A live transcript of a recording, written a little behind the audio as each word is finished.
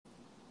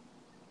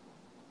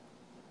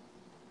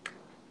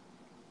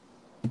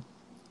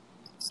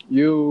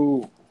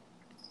You,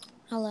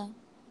 Hello.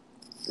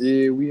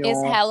 yeah, we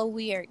It's on. hella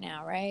weird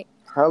now, right?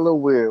 Hella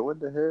weird. What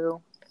the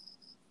hell?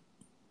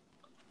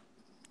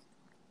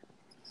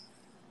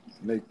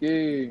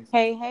 Nikki,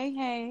 Hey, hey,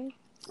 hey.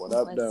 what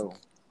up, What's though?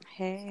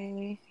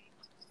 Hey.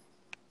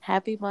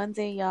 Happy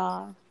Monday,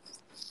 y'all.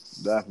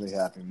 Definitely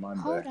happy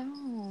Monday. hold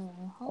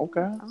on. Hold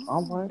Okay,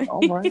 all right, on.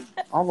 all right,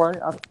 all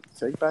right. I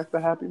take back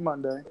the happy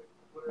Monday.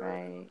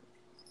 Right.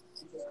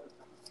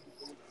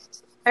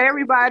 Hey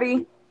everybody.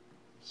 Hey.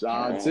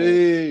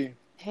 Shanti.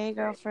 Hey,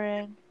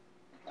 girlfriend.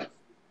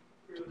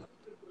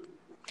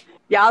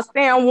 Y'all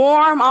staying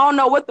warm? I don't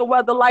know what the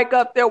weather like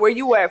up there where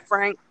you at,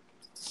 Frank.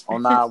 Oh,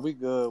 nah, we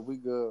good. We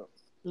good.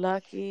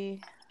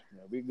 Lucky.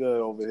 Yeah, we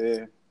good over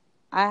here.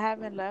 I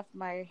haven't left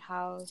my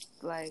house,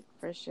 like,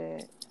 for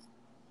shit.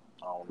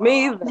 Oh,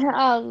 Me nah. either.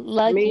 Oh, Me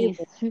lucky.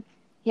 either.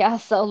 Y'all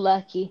so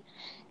lucky.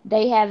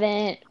 They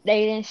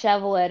didn't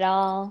shovel at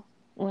all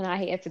when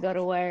I had to go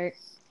to work.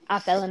 I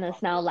fell in the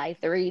snow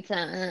like 3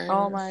 times.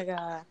 Oh, my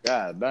God.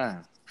 God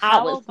damn. I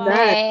How was about,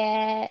 Dang.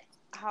 mad.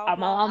 how My about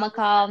mama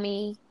called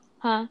me.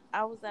 Huh?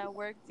 I was at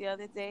work the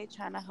other day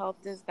trying to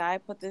help this guy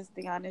put this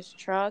thing on his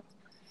truck,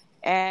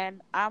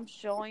 and I'm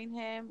showing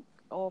him.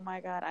 Oh,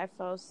 my God. I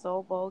felt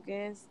so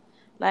bogus.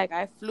 Like,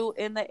 I flew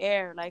in the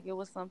air like it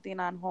was something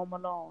on Home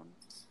Alone.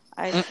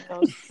 I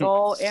feel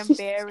so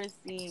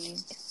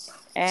embarrassing.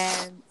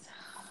 And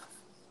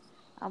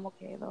I'm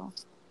okay though.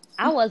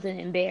 I wasn't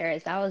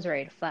embarrassed. I was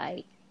ready to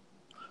fight.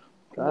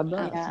 God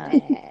I damn. was Yeah,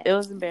 mad. it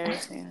was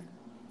embarrassing.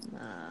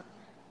 Nah.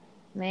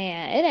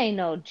 Man, it ain't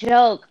no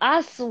joke.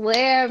 I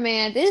swear,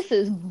 man, this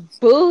is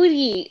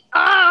booty.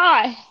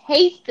 Ah, I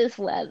hate this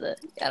weather.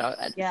 I don't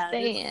Yeah,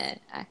 this understand.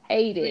 I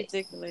hate is it.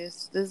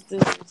 ridiculous. This is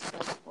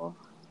disrespectful.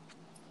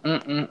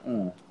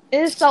 Mm-mm-mm.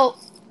 It's so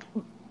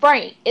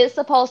Frank, it's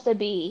supposed to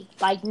be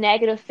like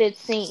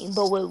 -15,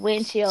 but with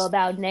wind chill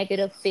about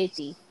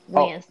 -50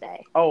 Oh,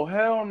 Wednesday. oh,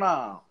 hell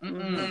nah.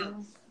 Mm-mm.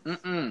 Mhm.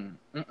 Mm-mm.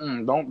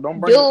 Mm-mm. Don't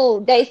bring it.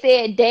 Dude, they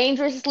said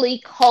dangerously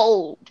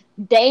cold.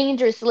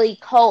 Dangerously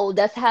cold.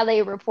 That's how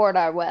they report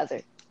our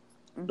weather.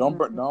 Don't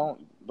br- Mhm.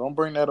 don't don't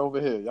bring that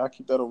over here. Y'all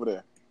keep that over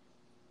there.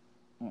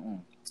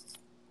 Mm-mm.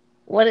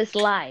 What is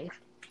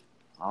life?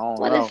 I don't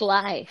What is know.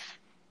 life?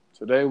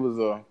 Today was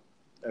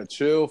a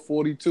chill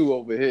 42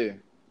 over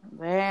here.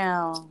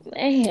 Damn.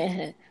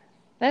 Man,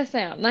 that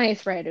sounds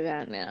nice right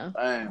about now.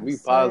 Damn, I we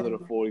swear.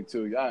 positive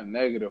 42. Y'all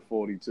negative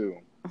 42.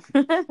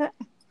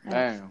 That's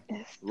Damn,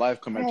 it's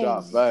life come at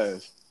y'all crazy.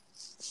 fast.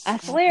 I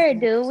swear,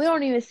 dude, we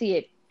don't even see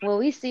it. Well,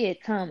 we see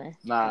it coming.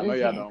 Nah, no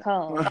It's y'all getting don't.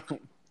 cold.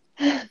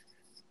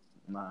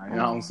 Nah, y'all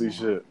don't Oh see man.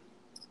 shit.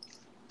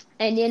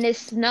 And then it's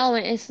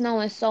snowing. It's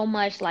snowing so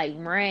much like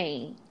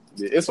rain.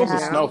 Yeah, it's supposed to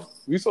Yeah. snow. Yeah.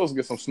 We supposed to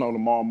get some snow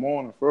tomorrow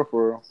morning, for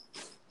real.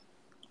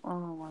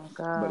 Oh my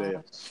But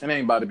gosh. it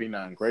ain't about to be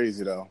nothing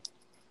crazy though.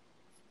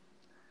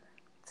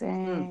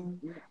 Mm.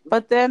 Dang.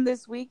 But then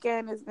this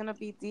weekend is gonna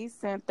be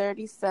decent.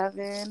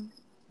 37,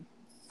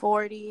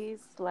 40s.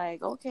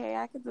 Like, okay,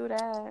 I could do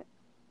that.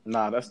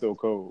 Nah, that's still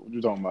cold. What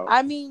you talking about?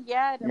 I mean,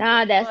 yeah,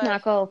 Nah, that's but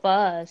not cold for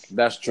us.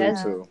 That's true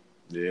That's yeah. too.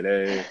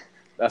 Yeah,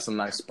 that's a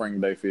nice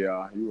spring day for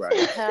y'all. You right.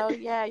 Hell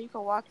yeah, you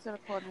can walk to the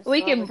corner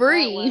we store can with that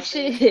breathe. weather.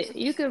 Shit,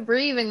 you can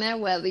breathe in that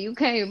weather. You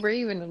can't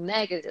breathe in the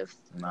negatives.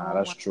 Nah, Oh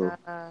that's my true.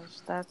 gosh,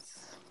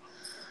 that's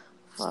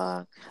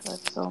fuck.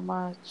 That's so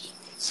much.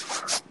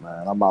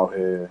 Man, I'm out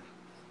here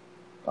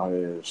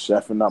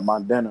chefing up my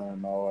dinner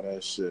and all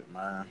that shit,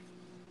 man.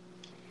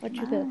 What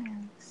you cook?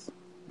 Nice.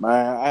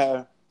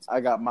 Man,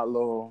 I got my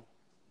little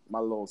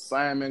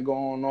salmon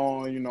going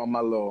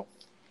on,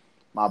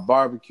 my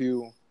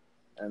barbecue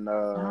and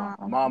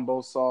Uh-huh.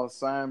 mambo sauce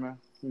salmon,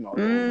 a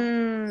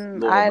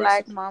little I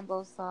like recipe.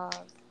 mambo sauce.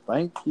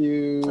 Thank Put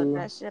you.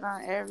 that shit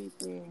on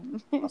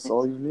everything. That's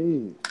all you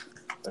need.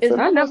 If Is it, I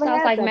mambo never sauce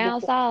had like that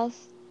mild before.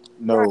 sauce?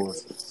 Right. no,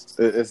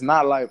 it's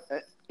not like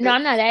No,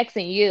 I'm not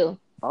asking you.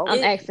 oh I'm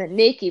It asking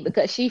Nikki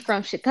because she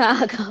from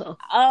Chicago.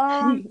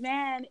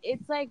 man,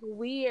 it's like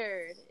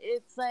weird.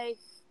 It's like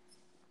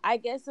I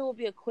guess it will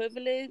be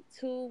equivalent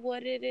to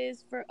what it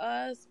is for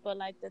us, but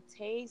like the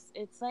taste,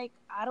 it's like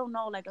I don't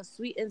know, like a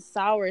sweet and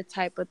sour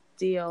type of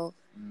deal.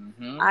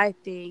 hmm I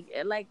think.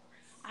 Like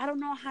I don't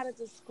know how to Is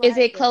describe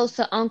it it. close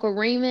to Uncle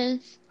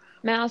Remus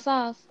mild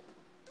sauce?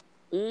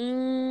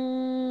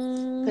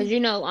 Because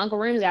Mm, Uncle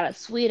Remus got a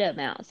sweeter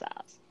mild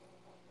sauce.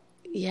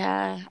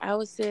 yeah, I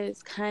would say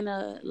it's kind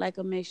of like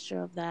a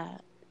mixture of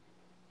that.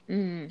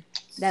 Mm,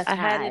 that's I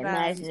how had I it on.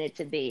 imagine it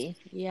to be.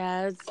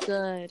 Yeah, it's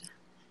good.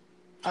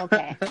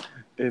 Okay.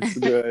 it's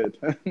good.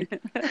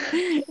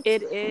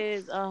 It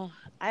is. Oh,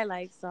 I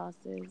like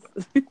sauces.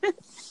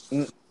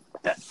 Mm,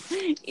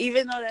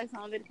 Even though that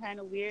sounded kind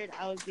of weird,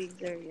 I was being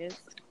serious.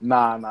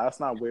 nah, that's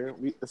not weird.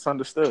 It's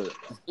understood.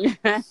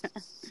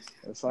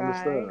 It's Right,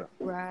 understood.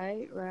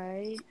 right,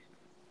 right.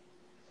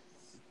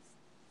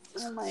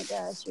 Oh my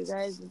gosh, you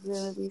guys, it's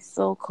gonna be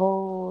so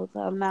cold.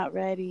 I'm not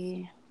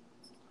ready.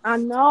 I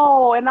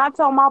know. And I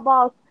told my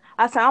boss,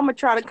 I said, I'm going to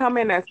try to come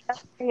in at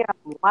 7 p.m.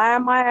 I'm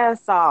lying my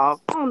ass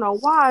off. I don't know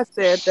why I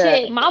said that.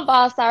 Shit, my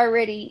boss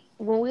already,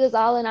 when we was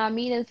all in our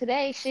meeting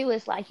today, she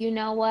was like, you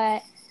know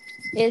what?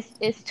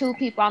 It's two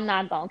people I'm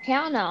not gonna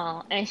count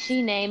on, and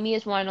she named me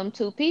as one of them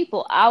two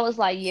people. I was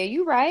like, yeah,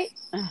 you right.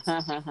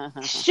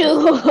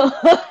 Sure,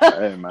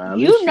 Hey man, at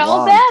least you you know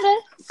honest.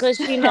 Cause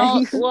you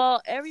know, better.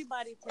 well,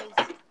 everybody takes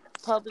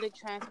public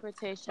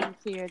transportation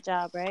to your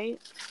job, right?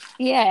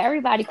 Yeah,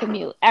 everybody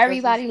commute. Cause it's,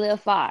 Everybody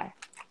live far.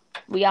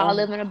 We all oh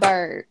live in the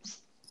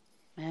burbs.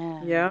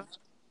 man, Yeah.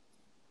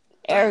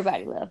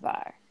 Everybody live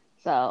far.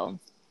 So,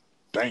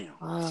 Damn.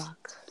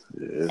 fuck.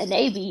 Yes.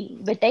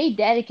 and but they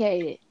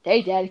dedicated.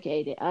 They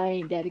dedicated. I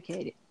ain't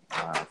dedicated.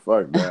 Nah,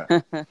 fuck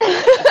that.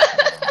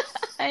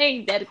 I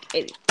ain't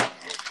dedicated.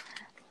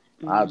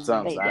 I tell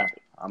Mm. They them, dedicated.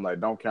 I'm like,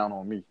 don't count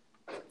on me.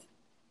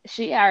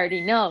 She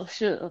already knows.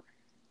 Sure.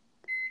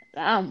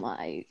 I'm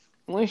like,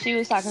 when she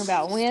was talking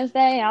about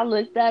Wednesday, I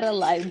looked at her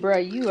like,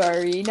 bruh, you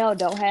already know.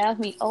 Don't have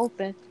me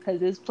open because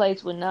this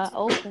place would not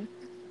open.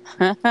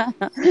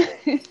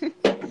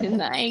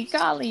 And I ain't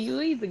calling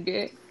you either,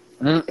 girl.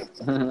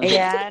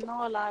 Yeah, I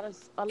know a lot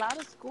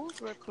of schools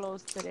were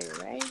closed today,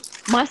 right?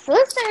 My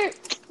sister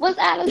was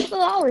out of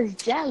school. I was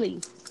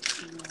jelly.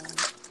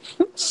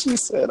 Yeah. She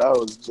said I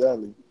was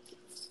jelly.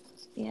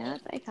 Yeah,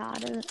 they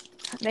called it.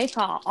 They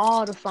called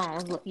all the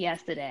phones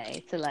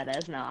yesterday to let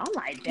us know. I'm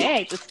like,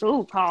 dang, the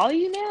school call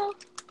you now?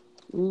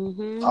 I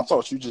Mhm.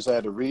 thought you just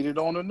had to read it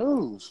on the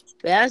news.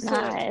 That's Nah,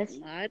 what it's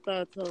I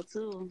thought so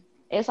too.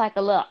 it's like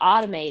a little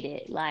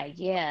automated. Like,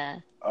 yeah,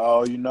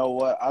 Oh, you know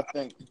what? I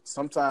think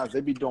sometimes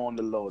they be doing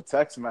the little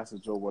text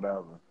message or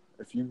whatever.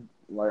 If you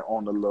like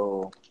on the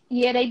little,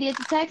 yeah, they did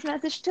the text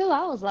message too.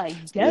 I was like,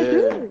 that's yeah.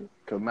 good.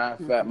 Cause matter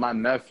of fact, Mhm. my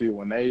nephew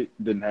when they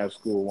didn't have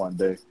school one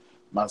day,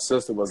 my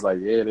sister was like,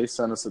 "Yeah, they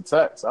sent us a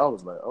text." I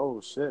was like,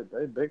 "Oh shit,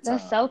 they big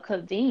That's time." so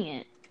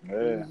convenient.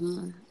 Yeah,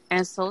 Mhm.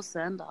 And so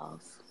send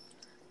off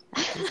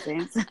at the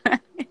same time.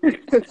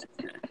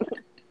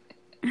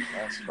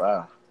 that's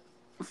fine.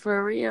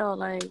 For real,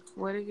 like,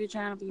 what if you're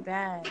trying to be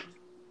bad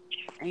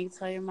and you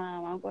tell your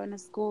mom, "I'm going to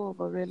school,"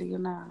 but really you're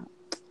not?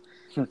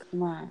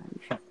 Come on.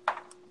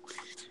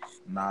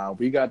 Nah,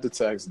 we got the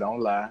text.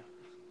 Don't lie.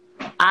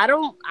 I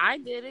don't. I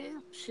did it.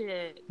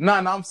 Shit.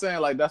 Nah, no, I'm saying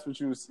like that's what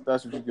you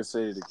can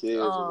say to the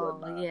kids or Oh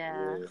whatnot.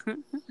 yeah. Yeah,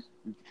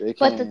 they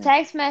But the can't.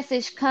 text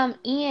message come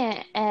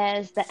in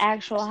as the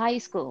actual high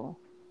school.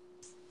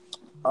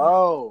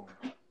 Oh,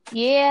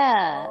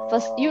 Yeah, for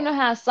you oh, know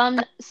how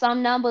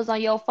some numbers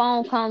on your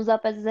phone comes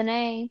up as the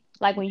name,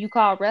 like when you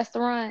call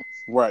restaurants.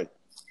 right.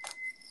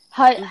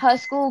 Her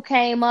school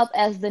came up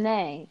as the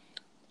name.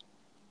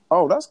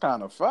 Oh, that's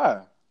kind of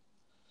fire.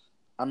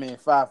 I mean,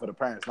 fire for the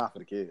parents, not for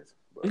the kids.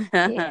 But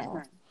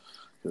Yeah,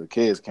 the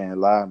kids can't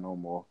lie no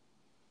more.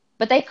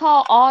 but they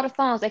call all the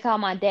phones. They call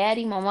my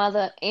daddy, my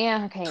mother,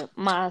 and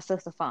my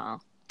sister phone.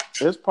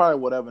 It's probably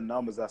whatever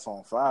numbers that's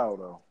on file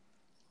though.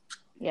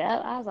 Yeah,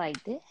 I was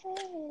like, dang.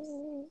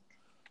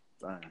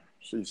 Dang,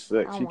 she's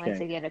sick. I She wanted can't.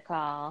 to get a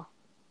call.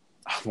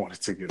 I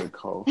wanted to get a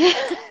call.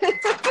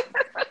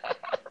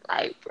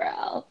 Like,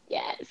 bro,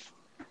 yes.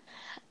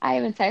 I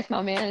even texted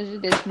my manager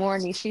this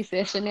morning. She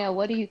said, Chanel,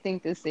 what do you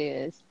think this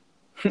is?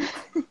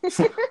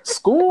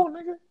 School,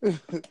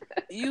 nigga.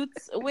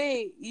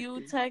 Wait.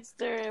 You text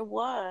her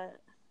what?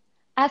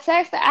 I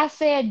texted her, I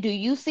said, do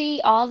you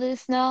see all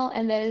this snow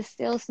and that it's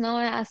still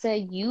snowing? I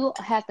said, you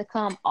have to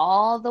come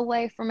all the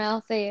way from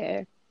out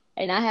there,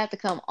 and I have to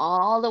come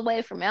all the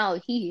way from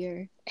out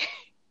here.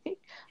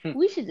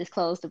 We should just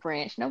close the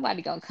branch.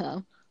 Nobody gonna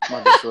come. I'm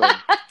about to say,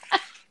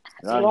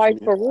 y'all just Like,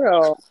 be for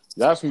real.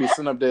 y'all just be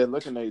sitting up there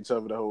looking at each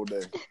other the whole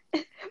day.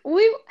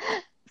 We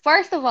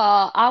First of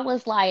all, I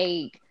was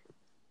like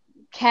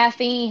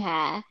caffeine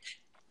high.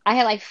 I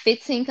had like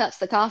 15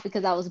 cups of coffee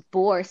because I was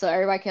bored, so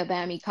everybody kept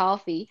buying me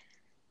coffee,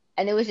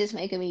 and it was just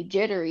making me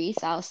jittery.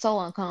 So I was so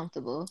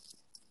uncomfortable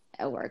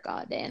at work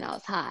all day, and I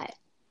was hot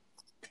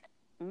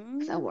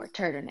because I Mm. wore a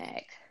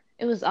turtleneck.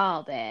 It was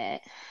all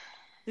bad.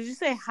 Did you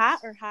say hot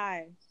or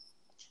high?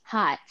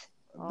 Hot.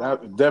 Oh.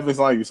 That definitely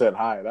sounded like you said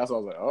hi. That's why I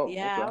was like, oh,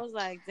 Yeah, I okay. was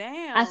like,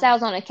 I said I damn.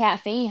 was on a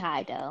caffeine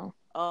high though.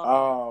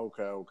 Oh.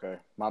 Oh, okay.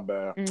 My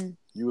bad. Mm,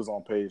 You was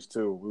on page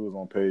 2. We was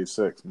on page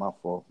 6. My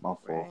fault.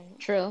 Right.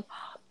 true.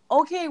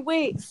 Okay,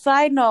 wait.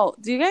 Side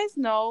note, do you guys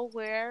know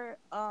where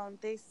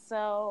they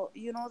sell,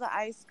 the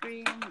ice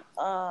cream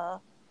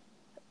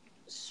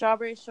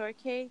strawberry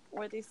shortcake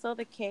where they sell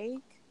the cake?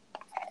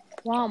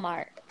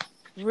 Walmart.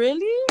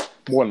 Really?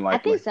 More than I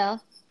likely. think so.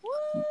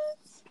 What?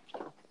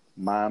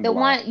 Mind The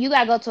blown. one you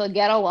gotta go to a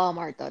ghetto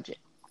Walmart though.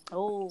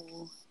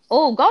 Oh.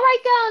 Oh, go right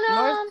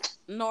North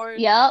down. North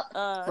Yep,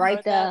 right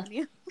North there.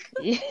 Avenue.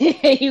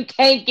 You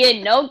can't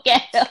get no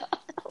ghetto.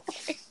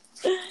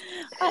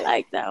 I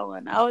like that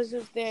one. I was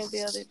just there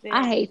the other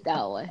I day. hate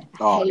that one. I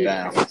Oh, hate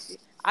damn. it.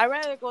 I'd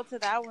rather go to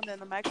that one than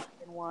the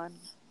Mexican one.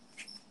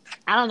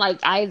 I don't like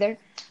either.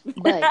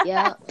 But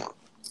yeah.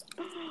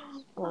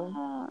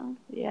 Well,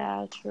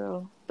 Yeah,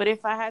 true. But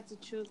if I had to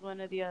choose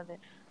one or the other,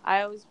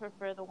 I always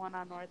prefer the one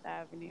on North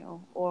Avenue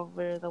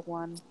over the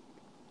one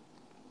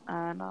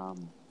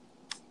on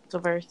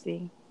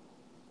Diversity.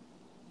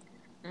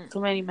 Too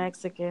many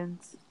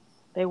Mexicans.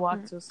 They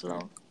walk too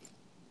slow.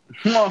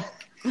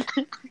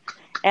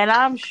 And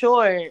I'm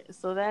short,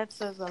 so that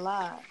says a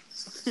lot.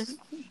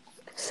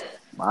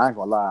 I ain't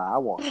gonna lie, I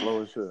walk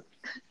slow as shit.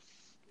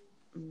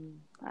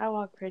 I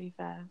walk pretty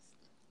fast.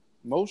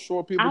 Most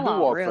short people I do walk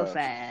walk real fast.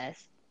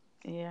 fast.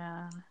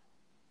 Yeah.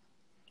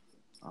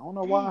 I don't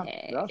know why.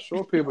 Hey. Y'all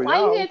short people, Why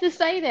you y'all. had to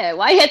say that?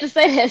 Why you had to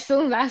say that as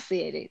soon as I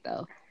said it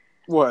though?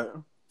 What?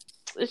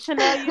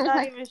 Chanel, you're I'm not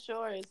like, even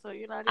short, so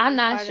you're not I'm even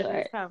not part of this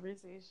short.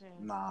 conversation.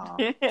 Nah.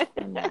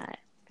 I'm not.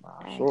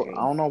 I Short. I agree.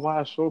 don't know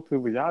why short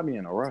people, y'all be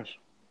in a rush.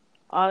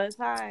 All the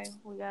time.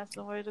 We got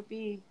somewhere to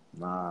be.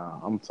 Nah,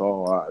 I'm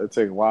tall. It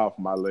takes a while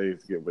for my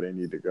legs to get where they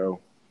need to go.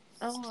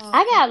 I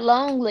Oh, got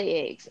long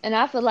legs, and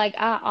I feel like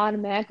I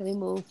automatically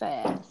move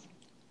fast.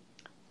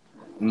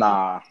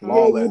 Nah, Yeah,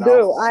 long you legs.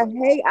 do. I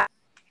hate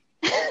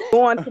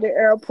going to the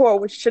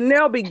airport with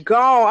Chanel be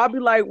gone. I'll be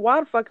like, why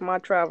the fuck am I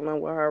traveling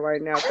with her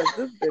right now? Because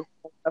this bitch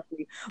left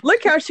me.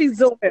 Look how she's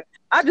zooming.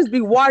 I just be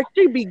watching.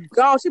 She be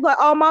gone. She be like,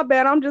 oh my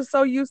bad. I'm just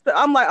so used to.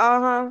 I'm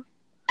like,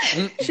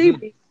 She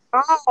be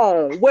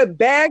gone with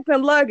bags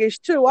and luggage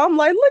too. I'm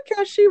like, look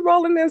how she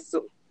rolling this.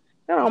 That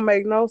don't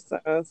make no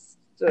sense.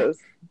 Just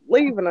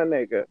leaving a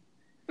nigga.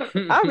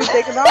 I be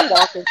thinking I'm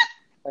walking.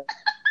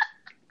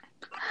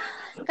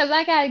 Cause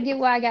I gotta get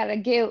where I gotta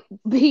get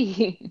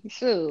be.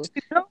 Shoot.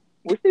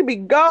 She be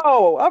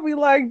gone. I'll be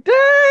like,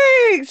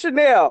 dang,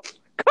 Chanel,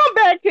 come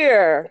back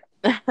here.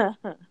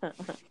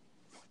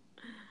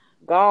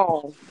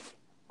 Gone.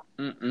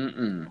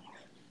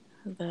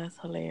 that's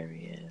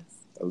hilarious.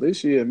 At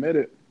least she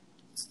admitted.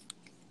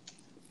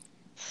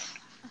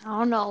 I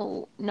don't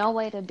know, no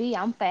way to be.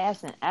 I'm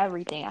fast in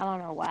everything. I don't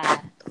know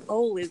why.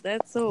 Oh, is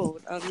that so?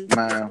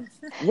 Man,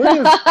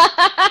 where's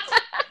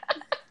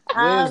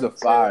I'm the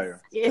just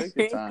fire? Take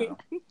your kidding. time.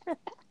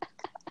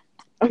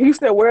 You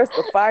said, where's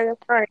the fire,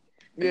 Frank?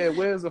 Yeah,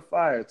 where's the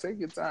fire? Take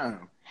your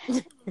time.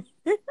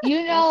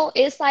 You know,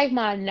 it's like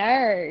my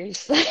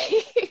nerves.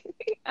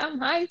 I'm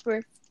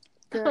hyper.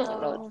 I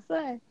don't know what Girl. to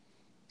say.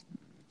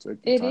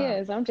 Take your It time.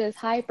 is. I'm just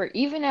hyper.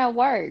 Even at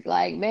work,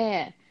 like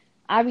man,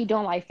 I be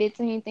doing like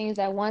 15 things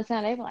at one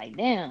time. They be like,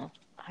 damn,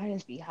 I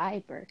just be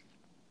hyper.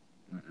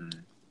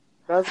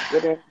 That's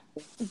good.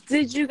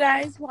 Did you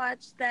guys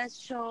watch that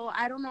show?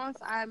 I don't know if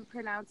I'm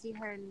pronouncing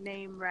her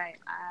name right.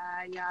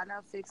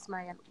 Ayana Fix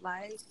My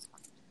Life.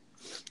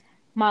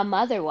 My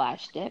mother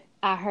watched it.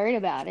 I heard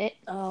about it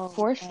Oh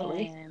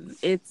forcefully. man,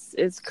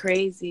 it's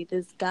crazy.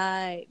 This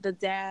guy, the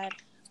dad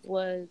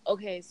was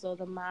okay. So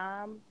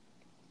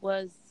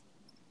was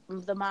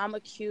the mom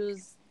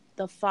accused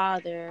the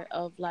father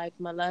of like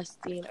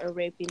molesting or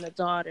raping the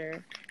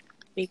daughter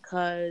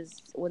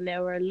because when they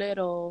were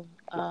little,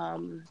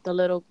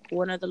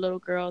 one of the little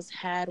girls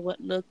had what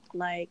looked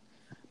like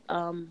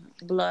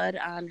blood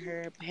on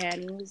her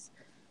panties.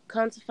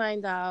 Come to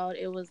find out,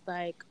 it was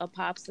like a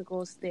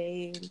popsicle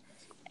stain,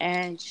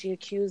 and she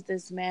accused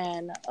this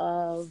man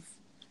of,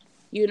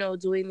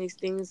 doing these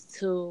things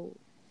to,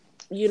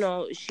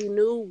 she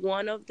knew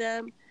one of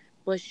them,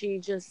 but she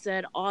just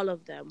said all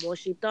of them. Well,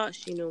 she thought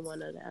she knew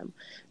one of them.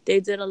 They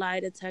did a lie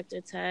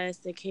detector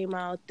test. It came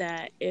out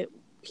that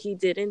he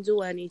didn't do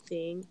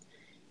anything,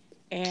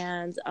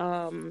 and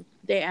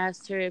they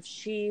asked her if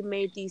she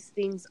made these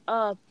things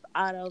up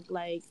out of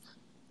like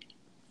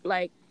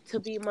to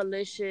be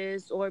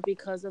malicious or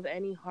because of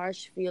any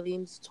harsh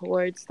feelings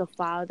towards the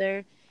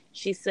father.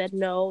 She said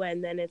no,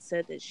 and then it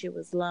said that she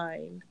was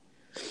lying.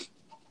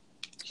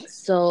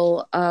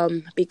 So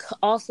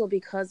also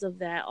because of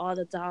that, all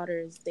the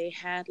daughters, they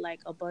had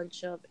like a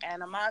bunch of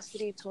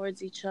animosity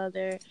towards each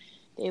other.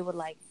 They would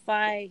like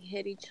fight,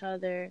 hit each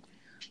other,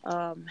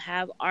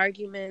 have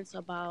arguments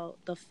about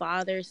the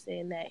father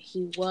saying that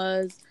he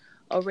was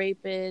a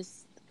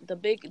rapist.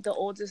 The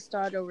oldest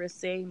daughter was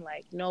saying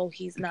like, no,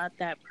 he's not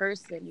that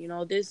person.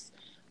 This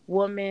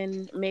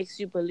woman makes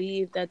you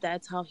believe that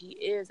that's how he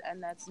is,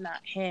 and that's not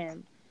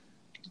him.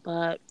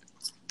 But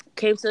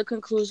came to the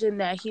conclusion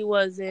that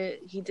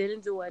he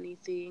didn't do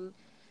anything,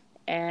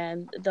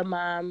 and the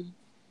mom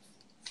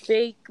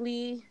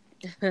fakely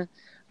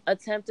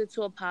attempted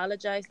to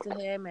apologize to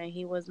him, and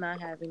he was not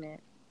having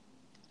it.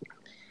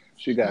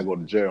 She gotta go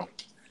to jail.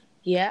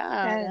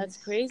 Yeah, That that's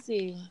is.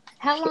 crazy.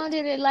 How long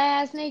did it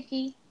last,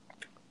 Nikki?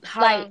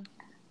 How Like, long?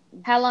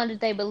 how long did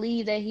they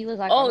believe that he was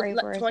like a Oh,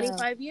 raper or something?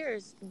 25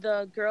 years.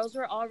 The girls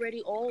were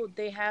already old.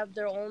 They have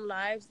their own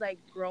lives like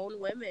grown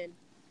women.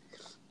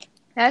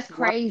 That's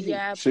crazy.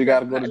 Yeah, She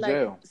gotta go to like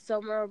jail.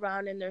 somewhere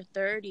around in their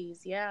 30s.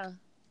 Yeah.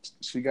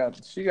 She got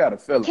to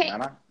feel it, Can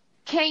man.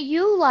 can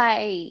you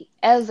like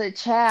as a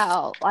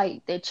child,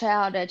 like the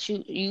child that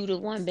you the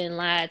one been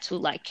lied to,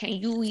 like can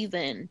you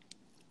even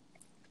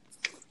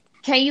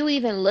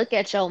look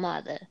at your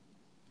mother?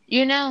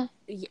 You know?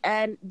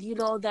 And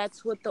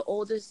that's what the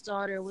oldest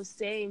daughter was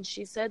saying.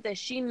 She said that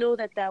she knew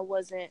that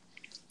wasn't,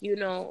 you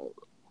know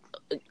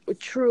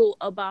true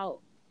about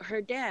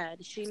her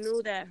dad. She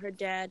knew that her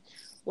dad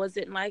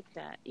wasn't like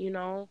that,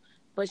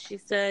 but she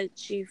said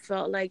she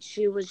felt like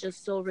she was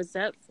just so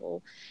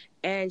resentful.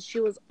 and she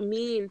was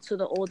mean to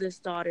the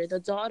oldest daughter. The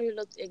daughter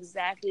looked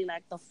exactly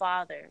like the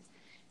father,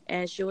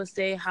 and she would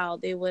say how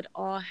they would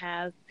all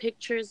have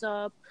pictures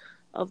up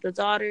of the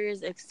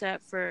daughters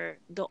except for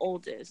the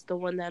oldest, the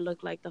one that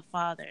looked like the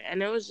father.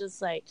 And it was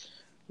just like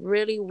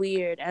really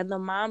weird. And the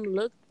mom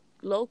looked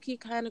low-key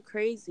kind of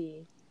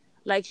crazy.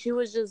 Like she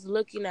was just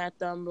looking at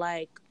them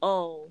like,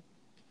 oh,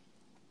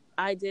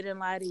 I didn't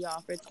lie to y'all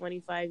for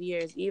 25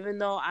 years, even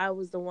though I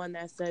was the one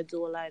that said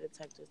do a lie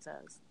detector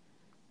test.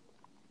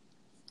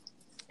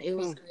 It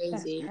was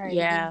That's crazy. crazy.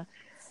 Yeah.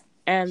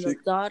 And the She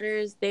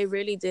daughters, they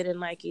really didn't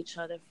like each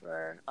other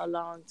for a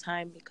long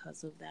time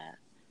because of that.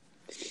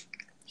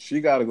 she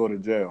got to go to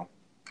jail.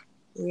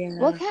 Yeah.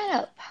 What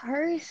kind of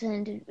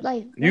person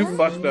like You what?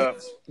 fucked Mhm. up.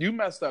 You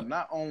messed up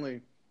not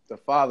only the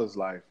father's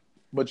life,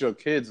 but your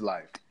kid's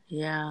life.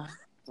 Yeah.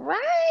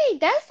 Right.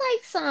 That's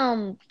like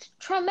some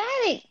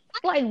traumatic.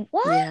 Like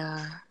what?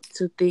 Yeah.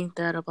 To think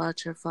that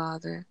about your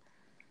father.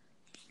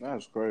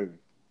 That's crazy.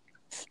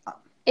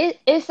 It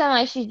sounds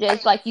like she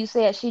just like you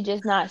said, she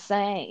just not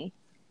saying.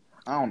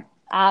 I don't.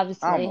 I don't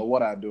know Obviously.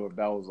 what I'd do if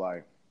that was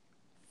like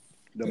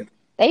the.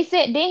 They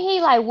said didn't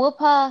he like whoop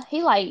her?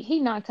 He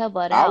knocked her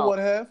butt I out. would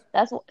have.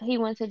 That's what he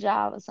went to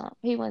jail or something.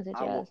 He went to I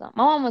jail would. or something.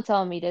 My mama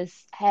told me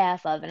this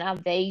half of it and I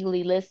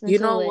vaguely listened You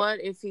know to it. what?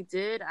 If he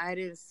did, I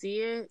didn't see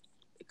it.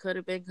 It could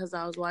have been because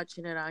I was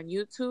watching it on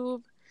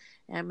YouTube,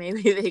 and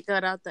maybe they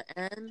cut out the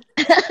end.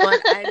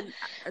 But the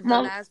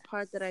Mom last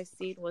part that I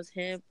seen was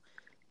him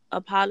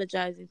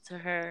apologizing to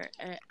her.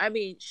 I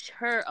mean,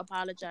 her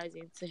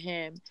apologizing to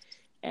him,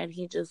 and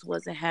he just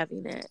wasn't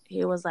having it.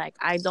 He was like,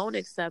 I don't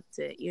accept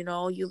it. You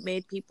know, you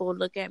made people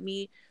look at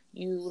me.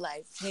 You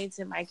like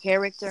tainted my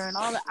character and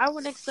all that. I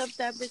wouldn't accept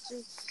that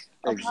bitch's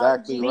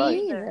Exactly apology right.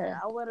 me either.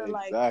 either. I would have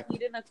like Exactly.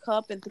 peed in a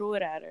cup and threw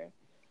it at her.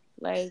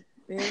 Like,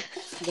 bitch.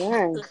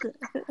 Dang.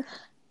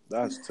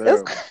 That's It's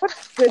terrible. what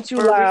did you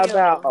For lie real.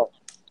 about?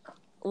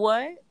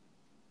 What?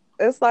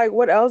 It's like,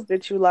 what else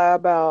did you lie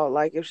about?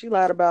 Like, if she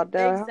lied about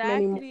that, how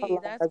many more Exactly.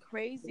 That's lies did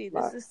crazy. you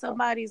This lie is about?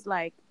 somebody's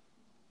like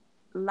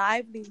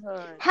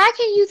livelihood. How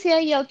can you tell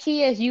your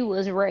kids you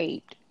was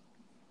raped?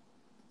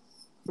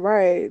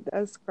 Right,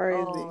 that's Oh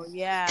crazy.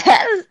 yeah.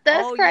 That's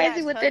Oh yeah. crazy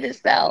Tell within you. Oh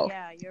itself.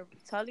 yeah.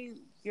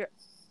 You're.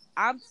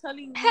 I'm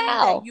telling you that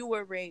How? you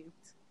were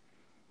raped.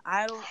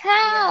 I don't.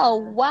 How?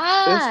 Yeah. It's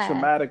Why?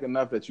 traumatic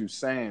enough that you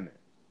saying it,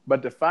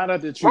 but to find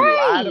out that you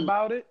lied Right.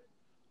 about it,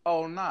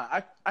 oh nah,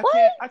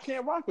 What? I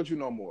can't rock with you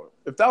no more.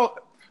 If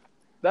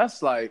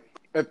that's like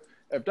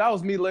if that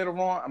was me later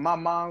on and my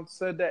mom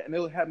said that and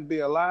it happened to be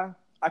a lie,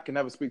 I can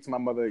never speak to my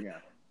mother again.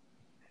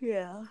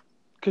 Yeah.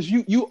 Because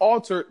you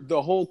altered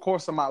the whole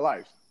course of my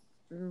life.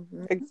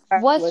 Mm-hmm. Exactly.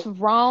 What's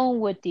wrong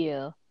with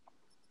you?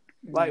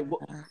 Like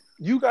Yeah.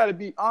 you gotta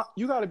be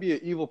an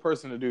evil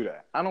person to do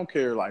that. I don't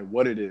care like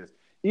what it is,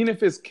 even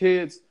if it's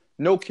kids,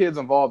 no kids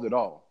involved at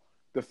all.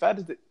 The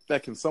fact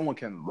that someone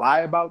can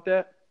lie about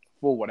that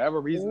for whatever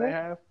reason they Mhm.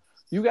 have,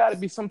 you got to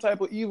be some type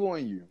of evil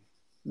in you.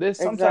 There's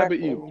some type of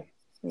evil.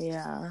 Exactly.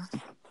 Yeah.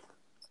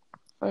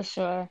 For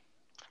sure.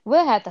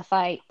 We'll have to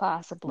fight, No,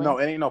 possibly.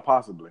 it ain't no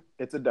possibly.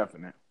 It's a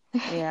definite.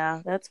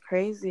 Yeah. That's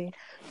crazy.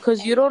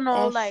 Cause you don't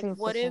know, That's like, super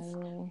crazy.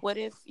 what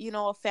if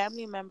a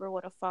family member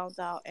would have found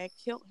out and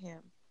killed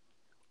him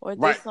or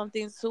did Right.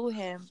 something to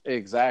him just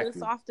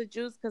Exactly. off the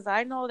juice? Cause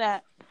I know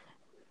that,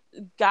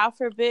 God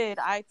forbid,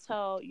 I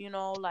tell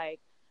like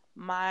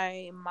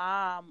my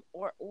mom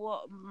or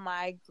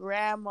my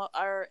grandma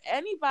or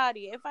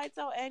anybody. If I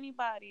tell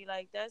anybody,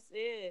 like that's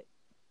it,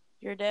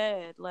 you're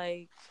dead.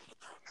 Like.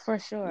 For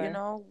sure.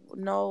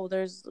 No,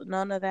 there's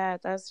none of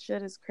that. That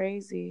shit is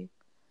crazy.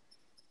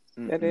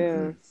 It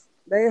Mm-mm-mm. is.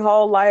 They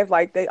whole life,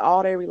 like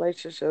all their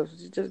relationships.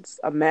 You just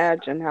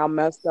imagine how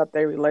messed up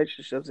their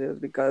relationships is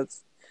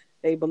because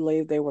they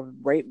believe they were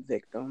rape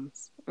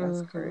victims.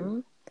 That's crazy. Hmm.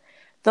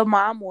 The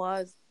mom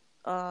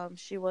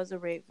she was a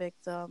rape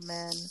victim,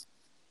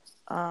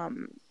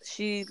 and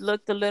she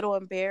looked a little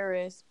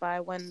embarrassed by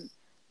when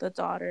the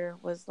daughter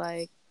was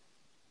like,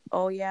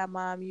 "Oh yeah,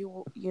 mom,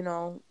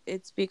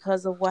 it's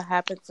because of what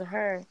happened to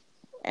her,"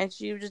 and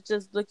she was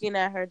just looking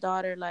at her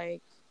daughter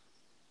like,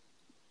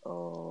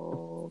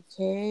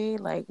 okay,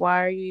 like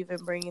why are you even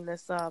bringing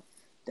this up?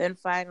 Then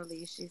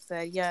finally she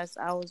said, yes,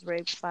 I was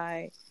raped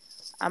by,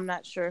 I'm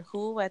not sure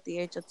who, at the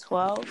age of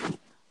 12,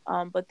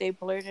 but they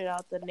blurted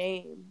out the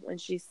name when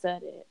she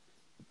said it.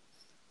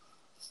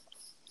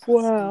 So,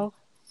 Wow,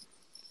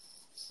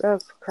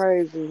 that's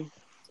crazy.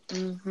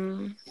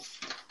 mm-hmm.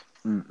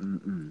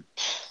 Mm-mm-mm.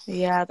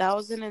 Yeah, that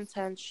was an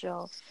intense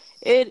show.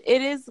 It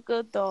is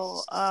good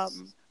though.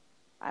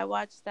 I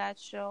watched that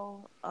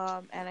show,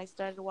 and I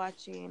started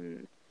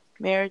watching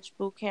Marriage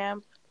Boot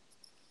Camp.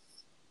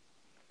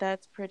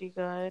 That's pretty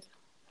good.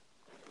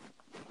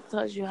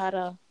 Tells you how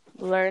to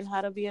learn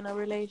how to be in a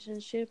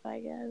relationship, I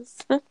guess.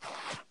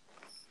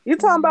 You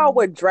talking about Mm-hmm.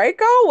 with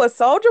Draco, with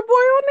Soldier Boy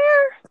on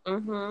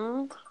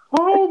Mm-hmm.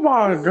 Oh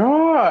my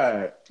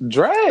God, there?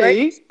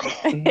 Drake.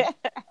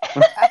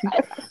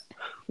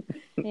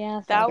 Yeah,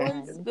 so That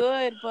one's funny.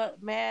 good,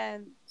 but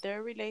man,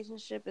 their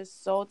relationship is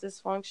so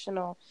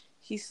dysfunctional.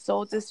 He's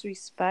so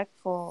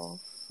disrespectful.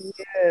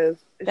 Yes,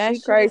 That she shit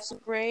is crazy.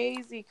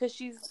 crazy because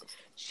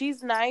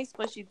she's nice,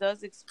 but she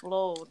does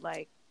explode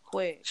like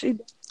quick. She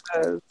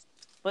does.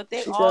 But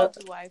they She all does.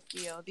 do. I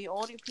feel the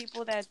only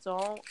people that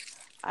don't,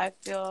 I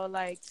feel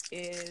like,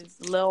 is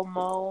Lil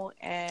Mo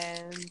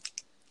and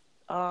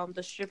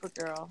the stripper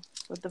girl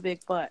with the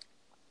big butt.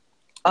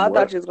 I thought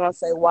What? you was gonna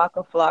say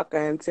Waka Flocka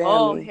and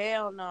Oh Tammy.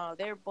 hell no,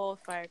 they're both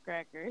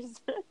firecrackers.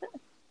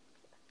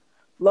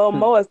 Lil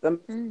Mo is the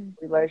Mm.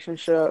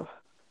 relationship.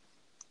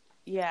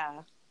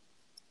 Yeah,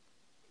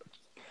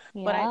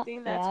 but I Yeah,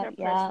 think that's yeah, her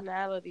yeah.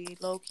 personality,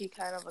 low key,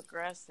 kind of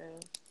aggressive.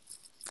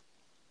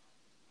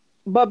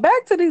 But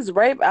back to these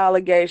rape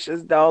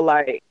allegations though,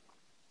 like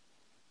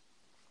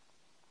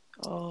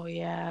Oh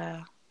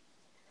yeah,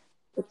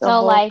 with the So,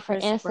 whole like for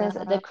Chris instance,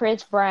 the Brown.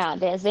 Chris Brown.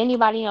 Does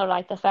anybody know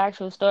like the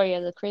factual story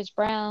of the Chris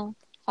Brown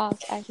false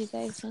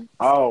accusation?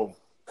 Oh,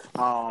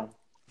 I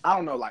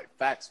don't know like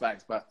facts,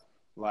 but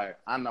like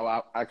I know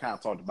I kind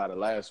of talked about it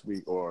last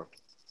week or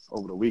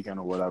over the weekend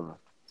or whatever.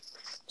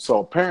 So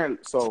apparently,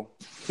 so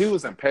he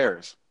was in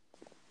Paris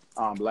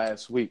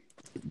last week.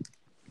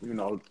 You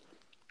know,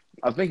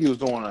 I think he was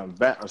doing an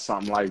event or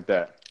something like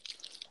that.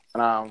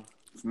 And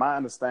from my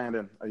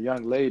understanding, a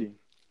young lady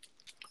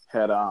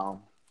had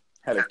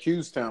had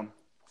accused him,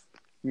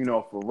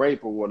 for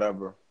rape or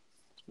whatever,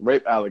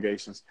 rape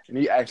allegations, and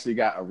he actually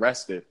got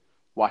arrested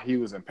while he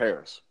was in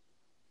Paris.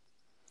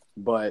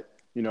 But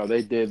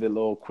they did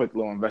the quick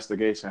little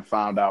investigation and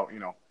found out,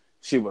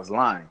 she was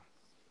lying.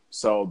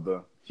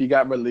 So he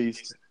got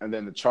released, and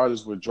then the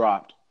charges were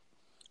dropped.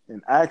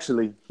 And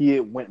actually, he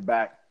went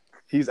back.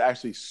 He's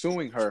actually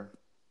suing her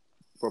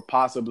for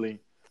possibly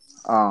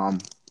um,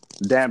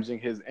 damaging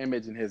his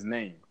image and his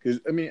name. Because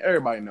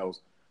everybody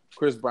knows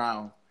Chris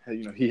Brown.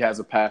 He has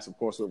a past, of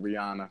course, with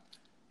Rihanna,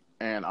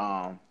 and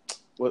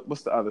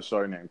what's the other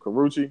shorty name?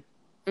 Karuchi.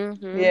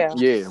 Mm-hmm. yeah.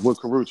 Yeah, with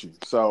Karuchi.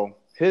 So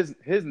his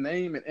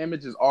name and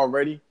image is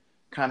already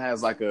kind of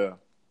has like a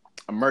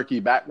murky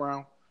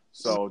background.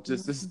 So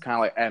just this is kind of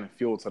like adding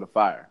fuel to the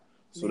fire.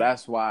 So Yeah.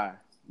 that's why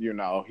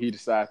he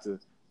decided to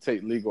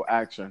take legal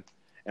action.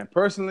 And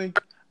personally,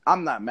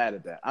 I'm not mad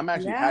at that. I'm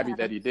actually happy Yeah.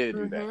 that he did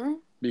do that Mm-hmm.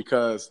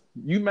 because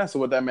you messing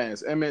with that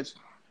man's image,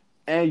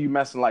 and you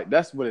messing like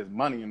that's with his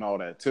money and all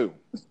that too.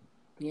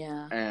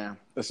 Yeah. And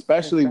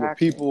especially with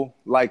Exactly. people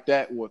like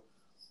that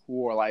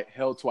who are like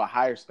held to a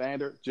higher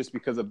standard just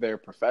because of their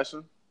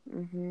profession.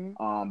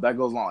 Mm-hmm. That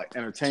goes on like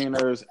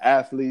entertainers,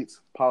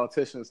 athletes,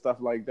 politicians, stuff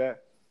like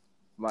that.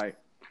 Like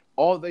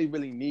all they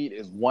really need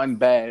is one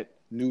bad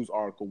news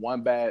article,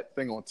 one bad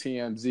thing on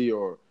TMZ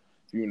or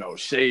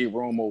Shade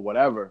Room or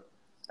whatever,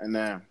 and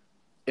then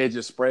it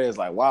just spreads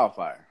like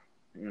wildfire.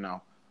 You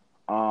know.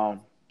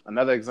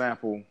 Another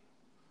example,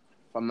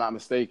 if I'm not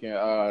mistaken,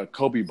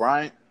 Kobe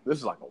Bryant. This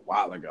is like a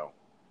while ago.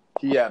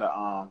 He had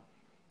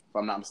if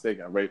I'm not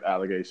mistaken, a rape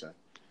allegation.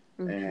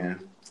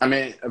 Mm-hmm.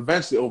 And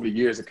eventually over the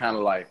years, it kind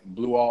of like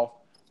blew off,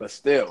 but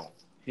still,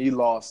 he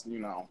lost,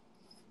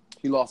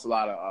 he lost a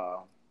lot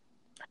of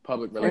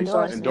public relations,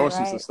 Endorsement,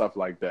 endorsements and right? stuff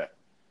like that.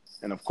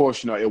 And of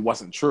course, it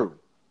wasn't true.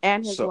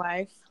 And his So,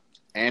 wife.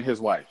 and his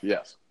wife,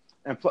 yes.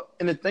 And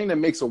the thing that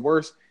makes it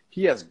worse,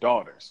 he has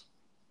daughters.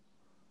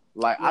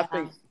 Like,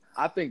 Yeah.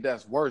 I think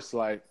that's worse.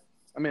 Like,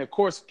 of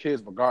course,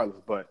 kids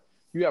regardless, but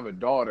you have a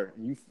daughter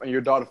and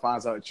your daughter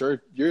finds out that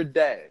your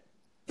dad,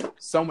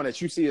 someone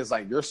that you see as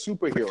like your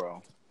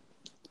superhero,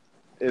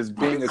 is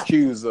being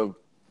accused of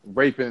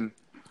raping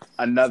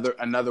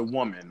another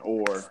woman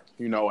or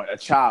a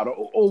child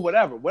or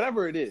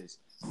whatever it is,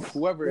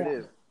 whoever it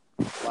is.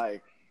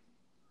 Like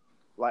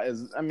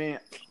is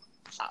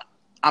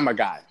I'm a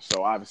guy,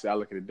 so obviously I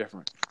look at it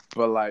different.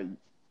 But like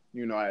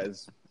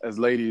as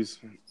ladies,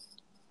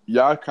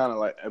 y'all kind of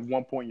like at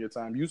one point in your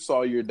time you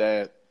saw your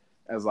dad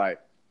as like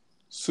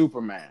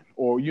Superman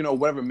or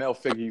whatever male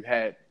figure you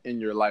had in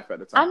your life at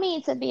the I time.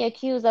 mean, to be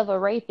accused of a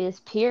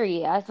rapist,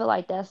 period. I feel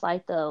like that's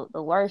like the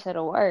worst of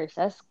the worst.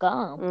 That's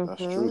scum. That's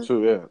true Mm-hmm.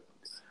 too. Yeah,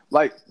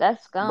 like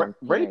That's scum,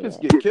 rapists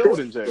period. get killed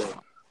in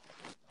jail.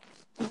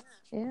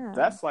 Yeah.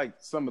 That's like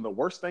some of the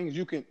worst things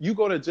you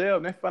go to jail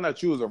and they find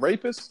out you was a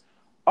rapist.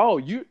 Oh,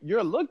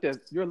 you're looked at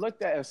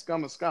as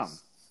scum of scum.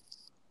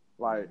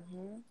 Like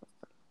Mm-hmm.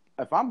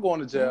 if I'm going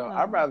to jail,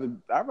 Yeah.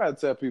 I'd rather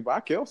tell people I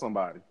killed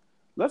somebody.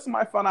 Let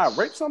somebody find out I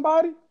raped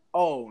somebody.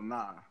 Oh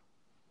nah,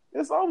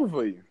 it's over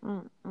for you.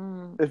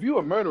 Mm-mm. If you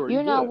a murderer, you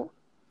You good.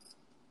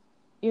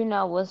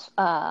 know, was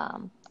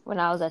when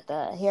I was at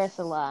the hair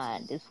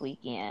salon this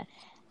weekend.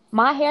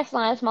 My hair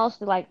salon is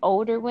mostly like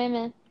older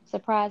women.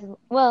 Surprisingly,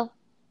 well,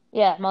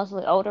 yeah,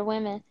 mostly older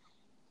women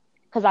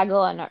because I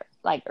go in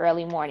like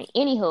early morning.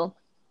 Anywho,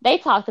 they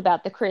talked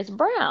about the Chris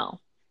Brown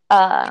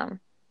um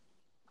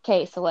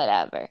case or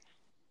whatever,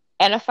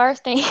 and the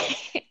first thing,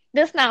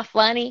 this not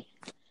funny,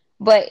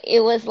 but it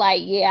was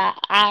like, yeah,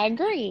 I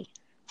agree.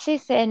 She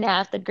said,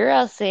 now, if the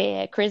girl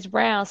said Chris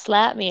Brown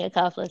slapped me a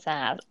couple of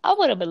times, I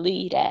would have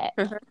believed that.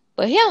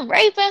 But him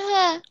raping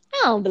her, I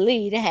don't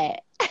believe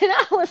that. And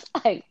I was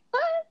like,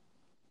 what?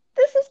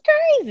 This is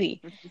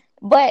crazy.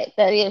 But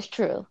that is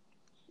true.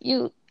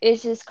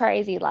 It's just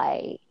crazy.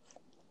 Like,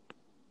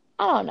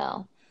 I don't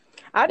know.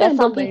 I That didn't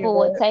some believe people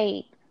would it.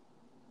 take.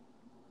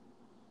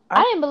 I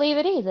I didn't believe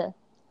it either.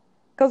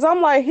 Because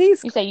I'm like,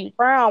 he's You say you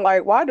around.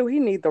 Like, why do he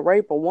need to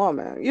rape a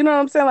woman? You know what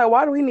I'm saying? Like,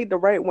 why do he need to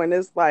rape when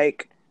it's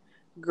like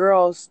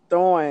girls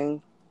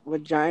throwing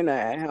vagina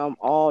at him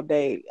all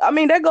day? I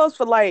mean, that goes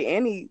for like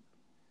any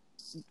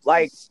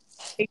like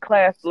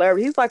A-class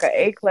celebrity. He's like an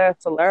A-class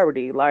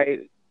celebrity.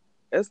 Like,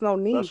 there's no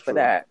That's need for true.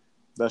 that.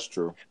 That's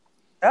true.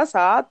 That's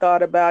how I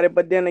thought about it.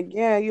 But then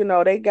again,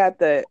 they got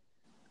the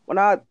when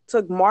I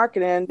took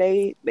marketing,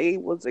 they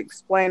was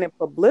explaining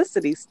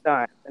publicity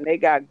stunts, and they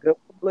got good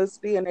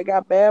publicity and they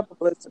got bad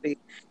publicity.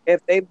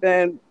 If they've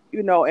been,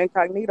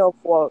 incognito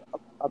for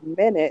a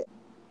minute,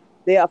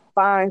 they'll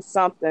find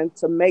something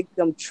to make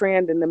them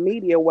trend in the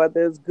media,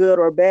 whether it's good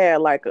or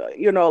bad. Like,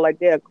 like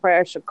they'll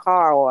crash a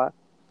car, or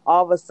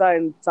all of a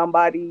sudden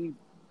somebody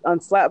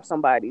unslap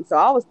somebody. So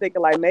I was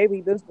thinking like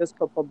maybe this just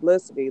for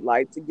publicity,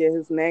 like to get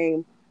his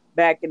name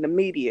back in the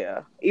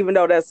media, even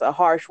though that's a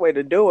harsh way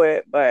to do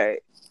it. But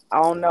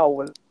I don't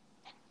know.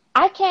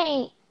 I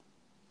can't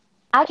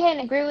I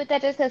can't agree with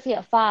that just because he's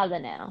a father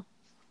now.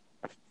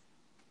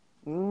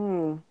 I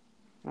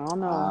don't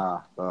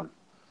know. Ah,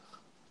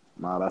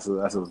 nah, that's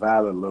a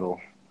valid little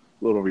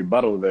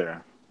rebuttal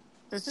there.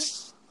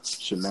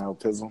 Chanel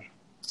Pizzle.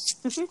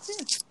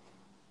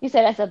 You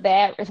said that's a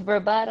bad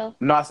rebuttal?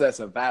 No, I said that's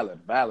a valid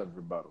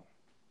rebuttal.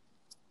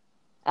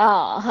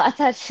 Oh, I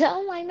thought you,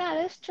 I'm like, nah,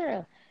 that's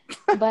true.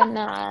 But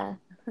nah.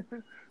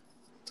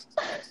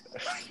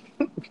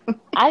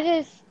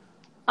 I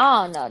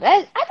don't know.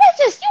 That's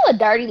just you a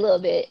dirty little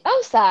bit.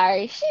 I'm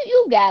sorry. Shit,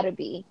 you gotta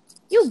be.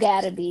 You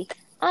gotta be.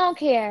 I don't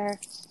care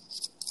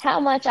how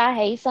much I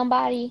hate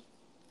somebody.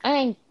 I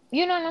ain't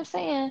you know what I'm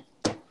saying?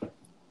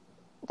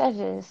 That's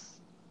just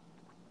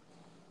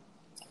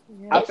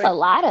Yeah. I it's a think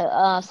lot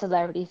of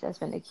celebrities that's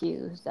been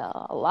accused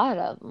though. A lot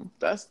of them.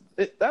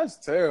 that's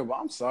terrible.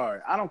 I'm sorry.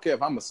 I don't care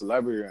if I'm a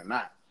celebrity or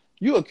not.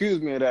 You accuse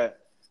me of that,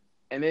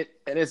 and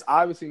it's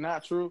obviously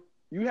not true.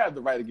 You have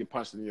the right to get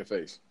punched in your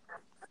face.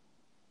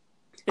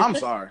 I'm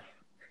sorry.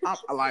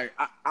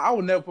 I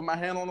would never put my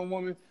hand on a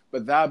woman,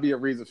 but that'd be a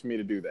reason for me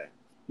to do that.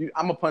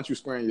 I'm gonna punch you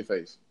square in your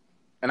face,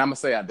 and I'm gonna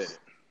say I did it.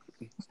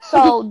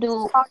 So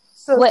do what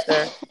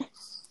Sister,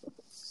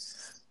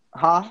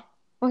 Huh?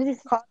 what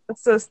is call a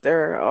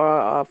sister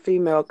or a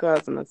female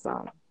cousin or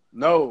something.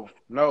 No.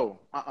 No.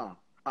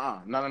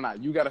 No.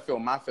 You gotta feel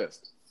my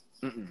fist.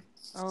 Mm-mm.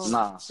 Oh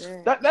Nah.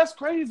 shit. That's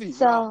crazy.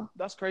 so Nah,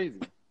 that's crazy.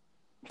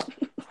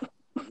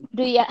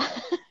 do y'all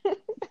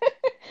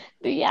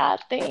do y'all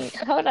think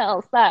hold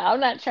on, stop. I'm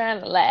not trying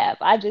to laugh.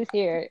 I just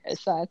hear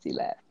Ashanti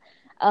laugh.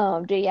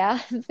 Do y'all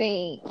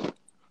think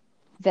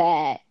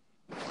that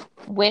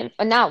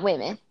not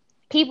women,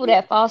 people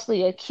that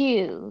falsely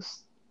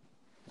accuse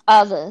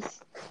others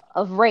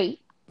of rape,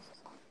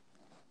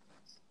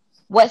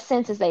 what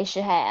sentence they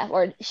should have,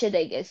 or should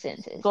they get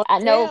sentenced? Go to I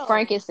know jail.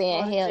 Frank is Go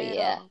saying to hell yeah,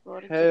 jail. Go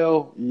to jail.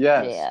 Hell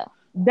yes. yeah.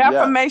 Yes.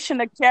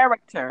 Defamation of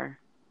character.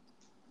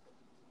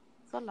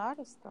 It's a lot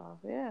of stuff.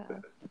 Yeah.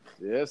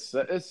 Yes.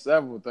 It's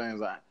several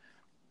things.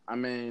 I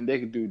mean, they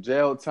could do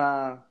jail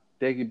time.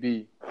 They could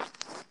be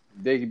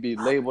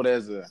labeled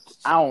as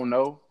I don't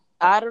know.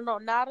 I don't know,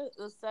 not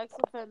a sex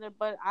offender,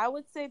 but I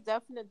would say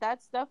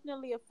that's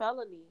definitely a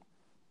felony.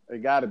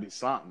 It got to be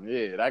something.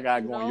 Yeah, that got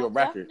to go on your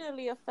record.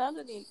 Definitely a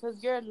felony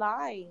because you're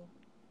lying.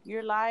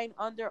 You're lying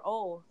under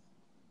oath.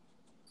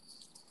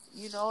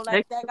 They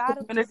Like that can do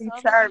gotta be community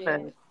some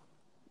service. shit.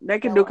 They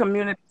can That do what?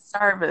 community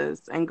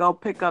service and go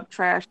pick up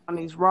trash on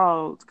these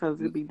roads because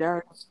it'd be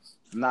dirty.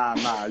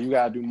 Nah. You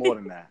got to do more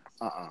than that.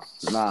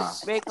 Nah.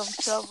 Make them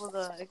shovel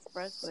the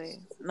expressway.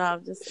 No,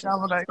 I'm just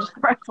Shovel the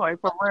expressway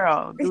for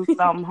real. Do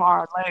some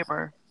hard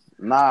labor.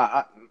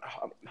 Nah.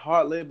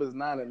 Hard labor is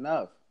not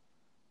enough.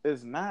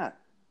 It's not.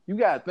 You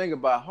got to think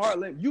about hard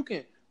labor.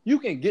 You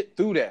can get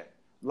through that.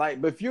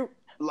 Like, but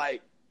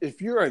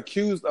if you're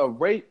accused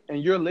of rape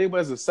and you're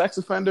labeled as a sex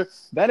offender,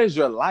 that is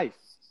your life.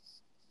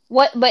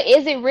 What? But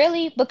is it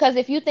really? Because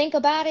if you think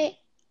about it,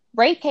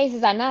 rape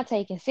cases are not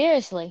taken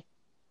seriously.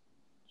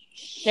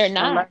 They're And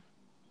not.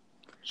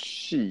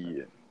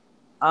 Shit.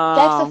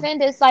 Sex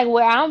offenders, like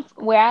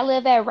where I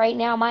live at right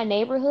now, my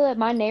neighborhood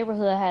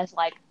has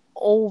like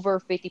over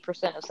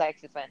 50% of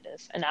sex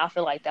offenders, and I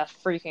feel like that's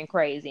freaking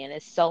crazy. And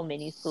there's so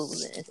many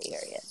schools in this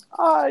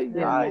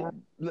area.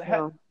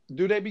 yeah.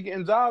 Do they be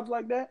getting jobs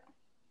like that?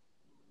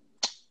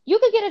 You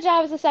could get a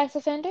job as a sex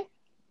offender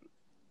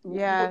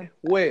yeah.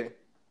 Where?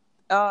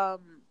 Um.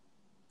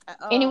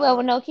 anywhere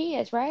with no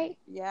kids, right?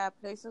 Yeah,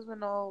 places with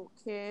no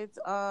kids.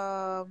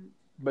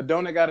 But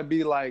don't it got to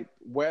be like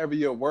wherever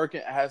you're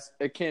working?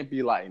 It can't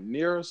be like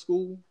near a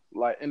school,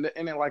 like in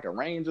it like a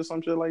range or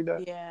some shit like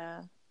that.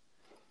 Yeah.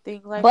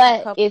 Think like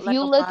But if like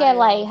you a look at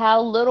like mile.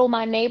 how little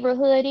my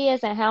neighborhood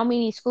is and how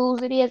many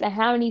schools it is and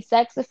how many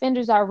sex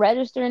offenders are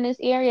registered in this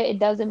area, it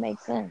doesn't make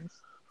sense.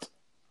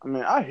 I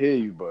mean, I hear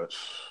you, but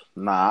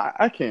nah,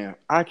 I can't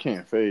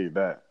fade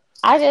that.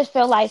 I just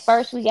feel like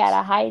first we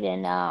gotta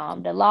heighten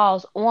the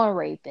laws on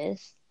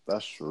rapists.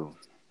 That's true.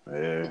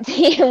 Yeah.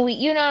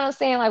 You know what I'm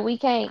saying? Like we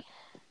can't.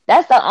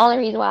 That's the only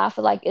reason why I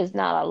feel like it's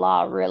not a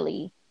law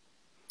really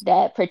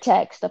that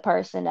protects the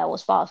person that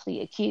was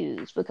falsely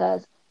accused,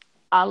 because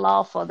our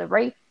law for the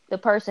rape, the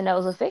person that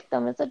was a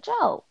victim, is a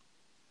joke.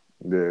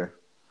 Yeah.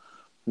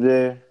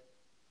 Yeah.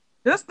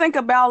 Just think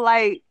about,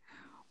 like,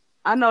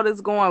 I know this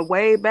going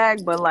way back,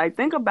 but like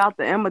think about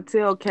the Emma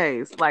Till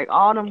case. Like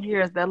all them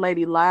years that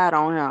lady lied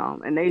on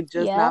him, and they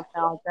just Yeah. not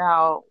found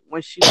out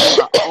when she was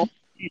an old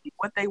lady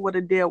what they would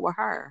have did with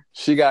her.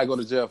 She gotta go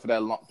to jail for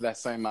that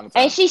same amount of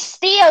And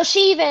time.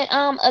 she even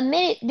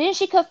admitted, didn't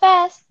she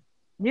confess?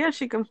 Yeah,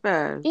 she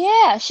confessed.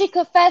 Yeah, she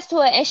confessed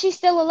to it, and she's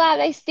still alive.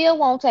 They still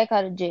won't take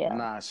her to jail.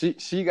 Nah,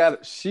 she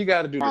got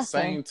to do the Nothing.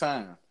 same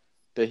time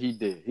that he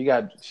did. She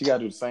got to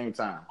do the same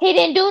time. He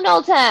didn't do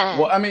no time.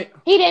 Well, I mean,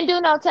 he didn't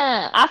do no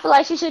time. I feel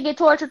like she should get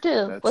tortured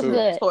too. That What's too.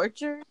 good?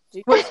 Torture?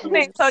 What you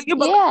mean? So you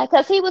Yeah,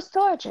 because he was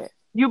tortured.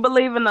 you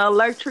believe in the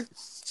electric?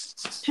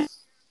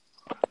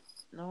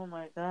 Oh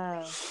my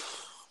god.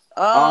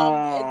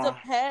 Oh, It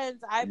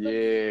depends. I yeah.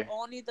 believe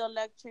only the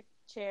electric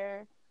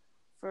chair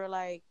for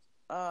like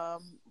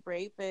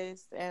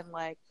rapists and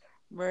like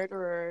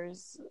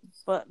murderers,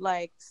 but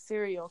like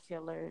serial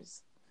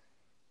killers,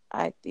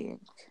 I think.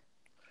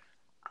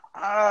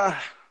 I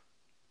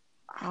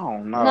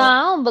don't know. No,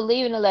 I don't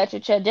believe in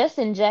electric chair. Just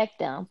inject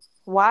them.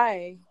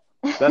 Why?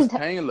 That's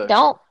painless.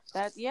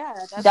 That's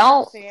don't.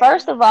 not fair.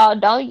 First of all,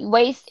 don't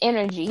waste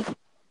energy,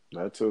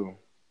 That too.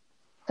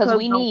 because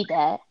we need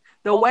that.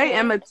 The way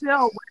Emmett Till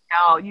went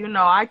out,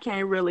 I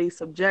can't really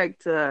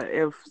subject to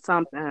if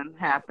something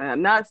happened.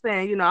 I'm not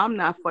saying, I'm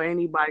not for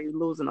anybody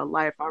losing a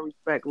life. I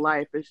respect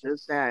life. It's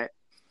just that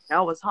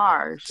was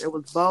harsh. It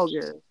was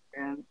bogus.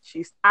 And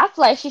I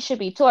feel like she should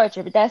be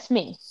tortured, but that's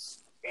me.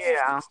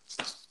 Yeah.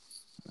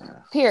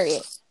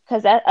 Period.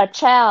 Because a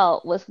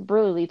child was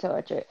brutally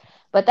tortured.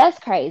 But that's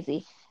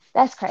crazy.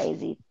 That's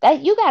crazy.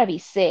 That you gotta be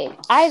sick.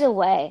 Either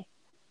way,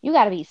 you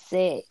gotta be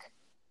sick.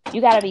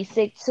 You gotta be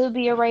sick to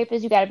be a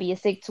rapist. You gotta be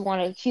sick to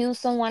want to accuse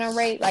someone of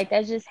rape. Like,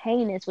 that's just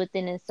heinous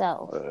within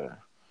itself.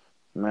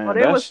 Man, well,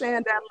 they were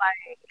saying that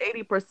like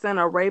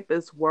 80% of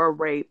rapists were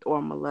raped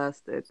or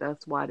molested.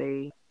 That's why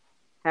they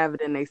have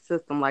it in their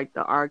system. Like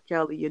the R.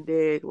 Kelly, you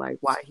dig? Like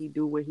why he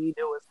do what he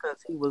do is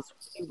because he was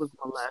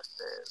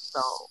molested.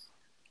 So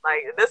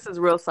like this is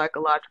real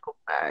psychological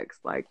facts.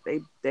 Like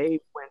they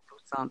went through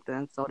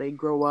something, so they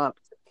grow up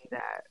to be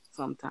that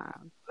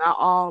sometimes. Not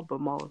all, but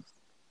most.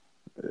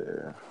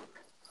 Yeah.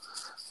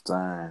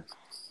 Dang.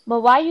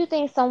 But why do you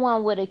think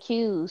someone would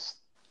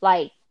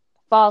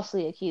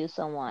falsely accuse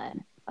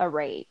someone of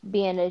rape,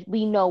 being that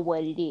we know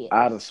what it is?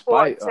 Out of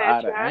spite or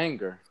out of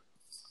anger?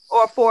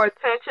 Or for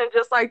attention,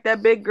 just like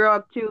that big girl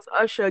accused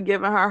Usher of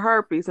giving her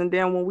herpes. And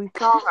then when we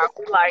saw her,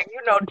 we like,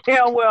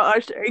 damn well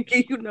Usher ain't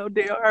give you no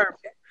damn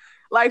herpes.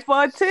 Like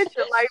for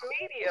attention, like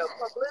media,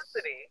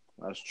 publicity.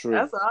 That's true.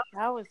 That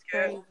was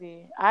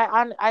crazy.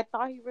 I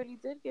thought he really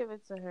did give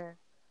it to her.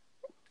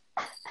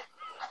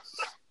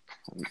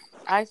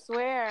 I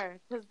swear,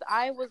 because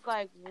I was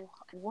like,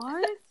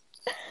 what?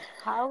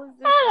 How is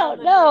this? I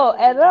don't know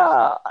at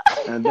all.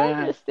 And then,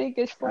 I just think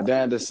it's funny. And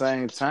then at the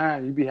same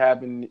time, you be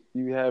having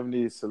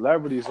these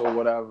celebrities or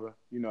whatever.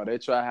 They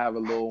try to have a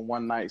little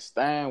one night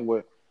stand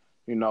with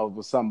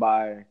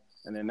somebody,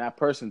 and then that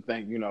person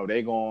think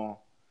they gonna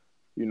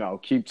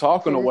keep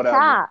talking or whatever.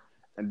 Top.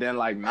 And then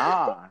like,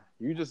 nah,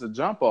 you just a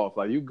jump off,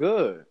 like you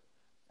good.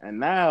 And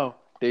now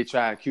they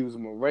try to accuse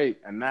them of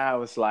rape, and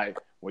now it's like,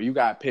 well, you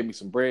gotta pay me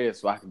some bread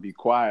so I can be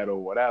quiet or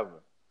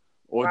whatever.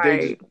 Or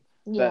right.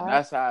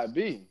 That's how it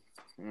be.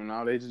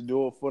 They just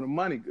do it for the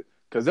money,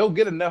 because they'll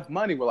get enough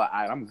money. Well, like,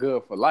 I'm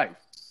good for life.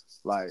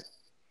 Like,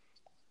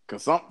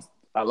 because a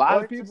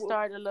lot of people to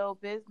start a little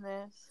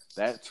business.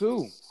 That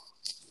too.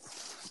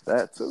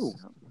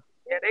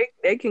 Yeah,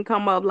 they can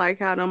come up like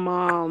how them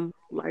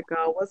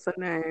what's her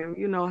name?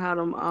 How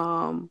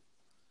them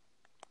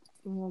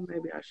well,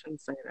 maybe I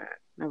shouldn't say that.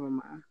 Never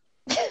mind.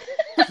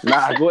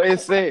 Nah, go ahead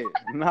and say it.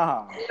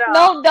 Nah.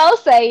 No, don't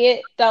say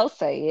it. Don't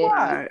say it.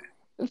 Why?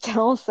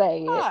 Don't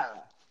say it. Why?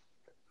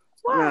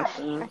 Why?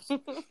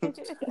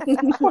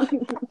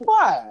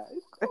 Why?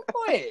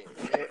 Go ahead.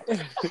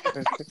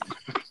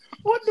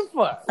 What the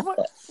fuck?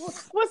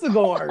 What's it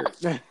gonna hurt?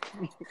 Say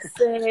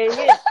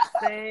it.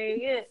 Say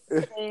it. Say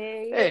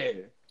it.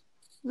 Hey,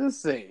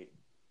 just say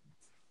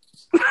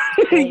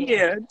it.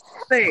 Yeah,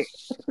 say it.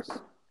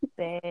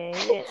 Say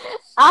it.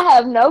 I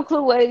have no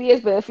clue what it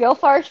is, but if your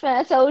first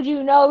man told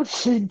you no,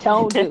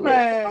 don't do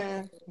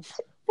it.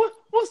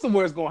 What's the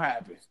worst gonna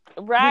happen?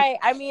 Right.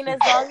 I mean, as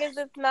long as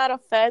it's not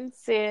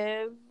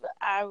offensive,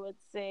 I would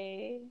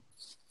say,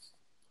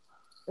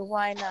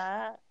 why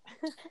not?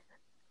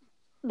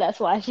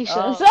 That's why she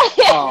shouldn't say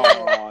it.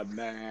 Oh,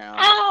 damn.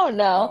 I don't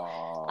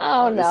know.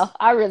 I don't know.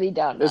 I really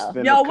don't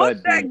know. Yo,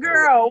 what's that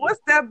girl? What's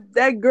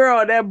that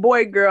girl, that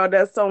boy girl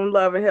that's on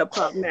Love and Hip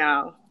Hop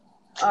now?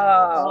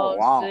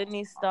 Wow.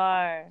 Sydney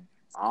Star.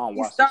 I don't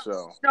watch the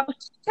show.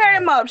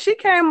 She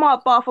came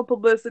up off of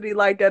publicity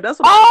like that. That's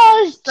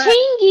what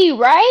Chingy,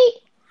 right?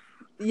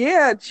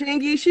 Yeah,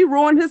 Chingy. She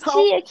ruined his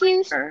whole She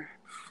accused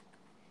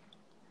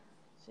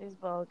She's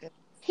bogus.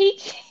 He,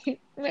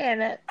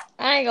 man,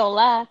 I ain't gonna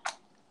lie.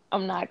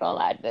 I'm not gonna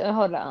lie, dude.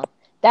 Hold on.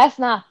 That's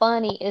not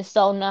funny. It's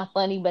so not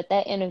funny. But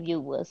that interview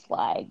was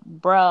like,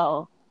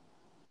 bro,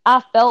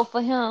 I felt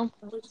for him.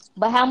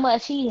 But how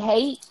much he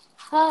hate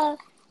her,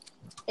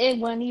 it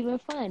wasn't even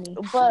funny.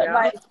 But Yeah.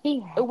 like,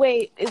 He,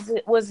 wait,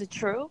 was it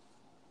true?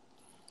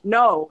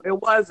 No, it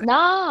wasn't.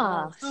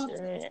 nah. Oh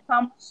shit.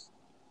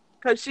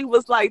 Because she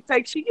was like,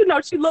 she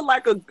looked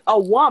like a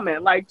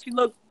woman. Like, she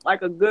looked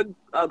like a good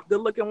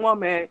looking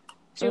woman.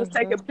 She was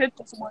taking Mhm.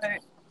 pictures with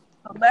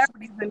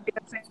celebrities and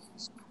then saying she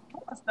was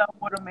doing stuff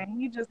with him. And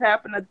he just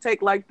happened to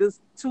take like this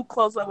too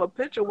close of a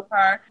picture with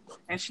her.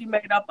 And she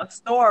made up a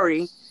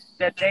story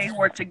that they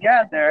were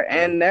together.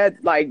 And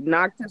that like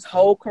knocked his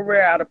whole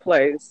career out of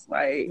place.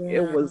 Like, it Yeah.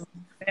 was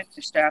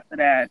finished after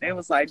that. They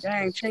was like,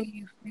 dang, Chingy,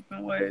 you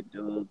sleeping with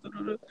dude.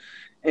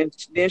 And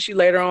then she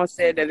later on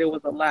said that it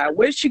was a lie,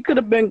 which she could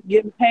have been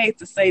getting paid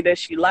to say that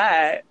she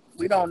lied.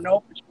 We don't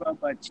know for sure,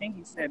 but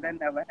Chingy said that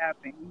never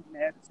happened. He's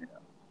mad as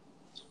hell.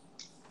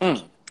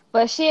 Mm.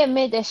 But she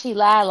admit that she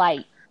lied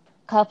like a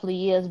couple of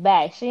years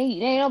back.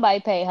 She ain't nobody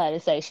paid her to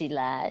say she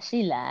lied.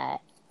 She lied.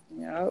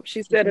 Yep.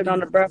 She said it on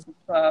the Breakfast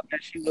Club that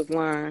she was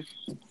lying.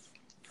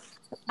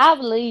 I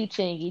believe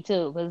Chingy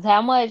too, because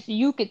how much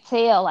you could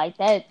tell like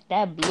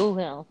that blew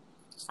him.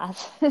 I,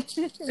 It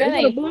that would have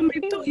ain't. blew me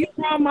too. You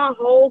ruined my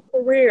whole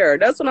career.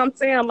 That's what I'm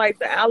saying. Like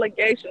the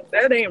allegations,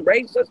 that ain't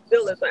rape, but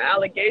still it's an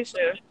allegation.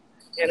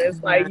 And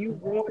it's like you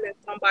ruining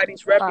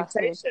somebody's Process,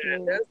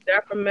 reputation. yeah. That's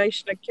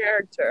defamation of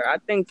character. I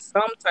think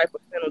some type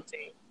of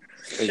penalty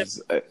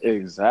should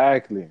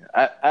Exactly.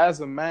 As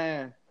a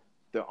man,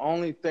 the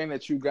only thing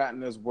that you got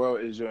in this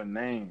world is your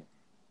name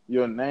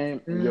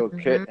and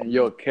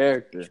your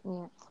character.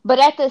 Yeah. But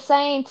at the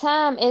same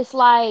time, it's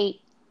like,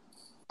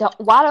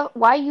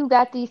 why you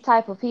got these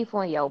type of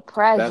people in your That's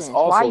presence?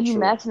 Why also you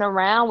true. messing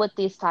around with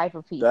this type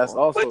of That's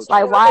people? also But you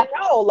Like true. why? never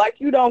know. Like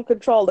you don't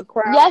control the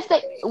crowd. Yes,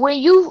 when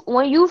you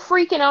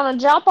freaking on a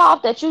jump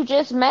off that you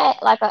just met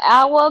like an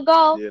hour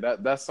ago, Yeah,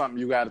 that's something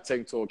you got to take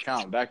into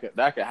account. That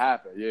could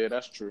happen. Yeah,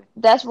 that's true.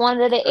 that's one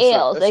of the It's a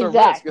L's. it's a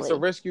risk. It's a Exactly.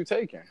 risk you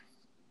taking. It's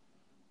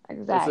a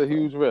Exactly.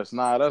 huge risk.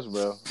 Nah, that's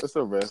real. It's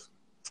a risk.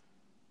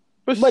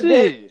 But But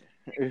did shit.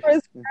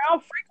 Chris Brown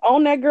freak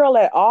on that girl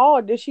at all?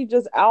 Or did she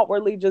just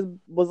outwardly just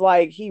was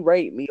like he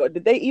raped me? Or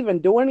did they even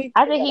do anything?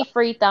 I think he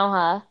freaked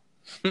on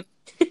her.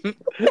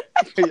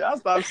 Can y'all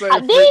stop I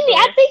saying did. freak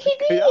I on? think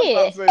Can y'all he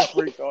stop saying did.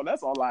 freak on?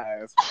 That's all I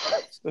ask.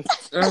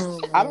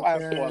 Oh I my don't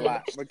ask for a god.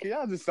 lot, but can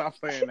y'all just stop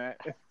saying that?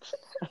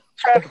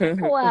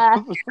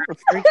 Why?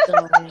 Freaked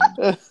on.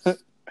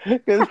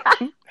 'Cause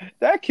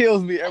that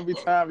kills me every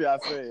time y'all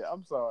say it.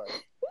 I'm sorry.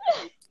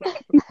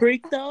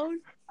 Freaked on?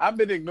 I've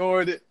been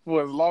ignoring it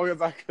for as long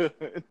as I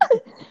could.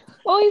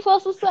 What were you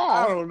supposed to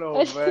I say? don't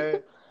know,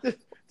 man.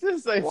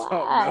 Just say something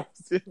Why?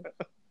 else.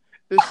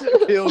 This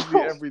shit kills me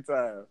every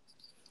time.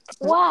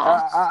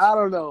 Why? I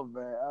don't know,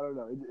 man. I don't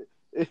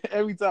know.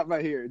 Every time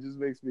I hear it, it just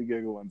makes me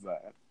giggle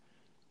inside.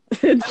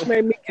 It just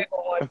made me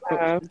giggle one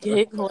time.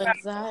 Giggle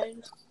inside.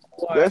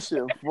 That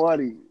shit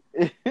funny.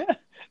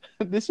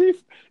 Did she?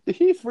 Did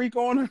he freak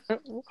on her?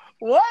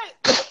 What?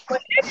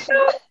 But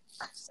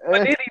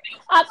did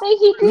I think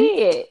he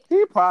did.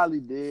 He probably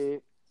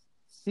did.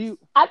 He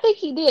I think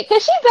he did.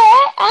 Cause she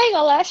bad. I ain't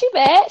gonna lie, she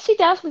bad. She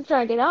definitely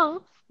trying to get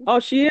on. Oh,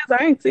 she is.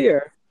 I ain't see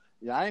her.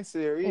 yeah, I ain't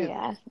see her either.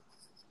 Yeah.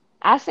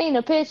 I seen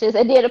the pictures,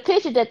 and then the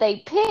picture that they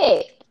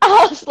picked,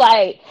 I was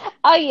like,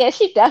 oh yeah,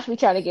 she definitely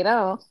trying to get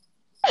on.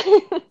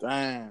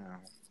 Damn.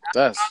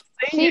 That's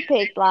Seeing She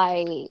picked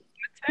like,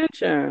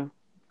 attention.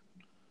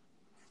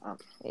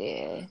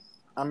 yeah.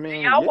 I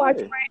mean, Y'all watch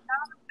yeah.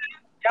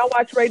 Y'all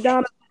watch Ray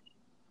Donovan?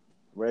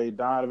 Ray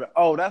Donovan.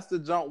 Oh, that's the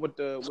jump with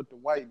the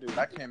white dude.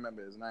 I can't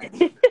remember his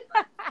name.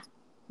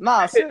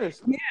 Nah,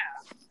 seriously.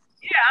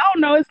 Yeah, I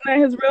don't know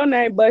his real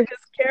name, but his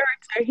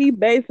character, he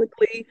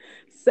basically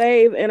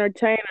saved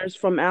entertainers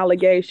from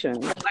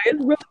allegations. Like it's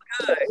really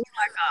good. He's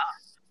like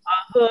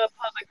a hood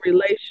public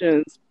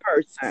relations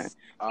person.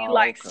 He Oh,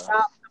 like okay.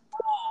 stopped the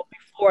bull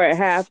before it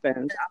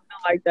happens. I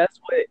feel like that's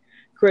what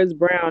Chris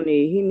Brown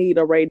need. He need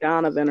a Ray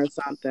Donovan or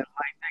something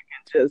like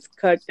that can just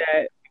cut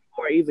that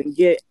before it even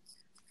get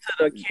to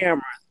the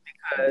cameras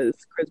because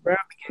Chris Brown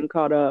be getting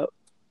caught up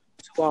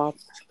too often.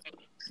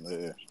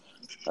 Yeah.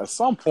 At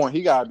some point,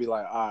 he gotta be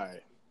like, all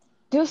right.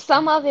 Do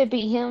some of it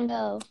be him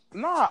though?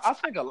 Nah, I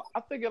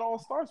think it all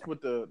starts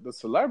with the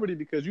celebrity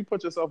because you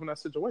put yourself in that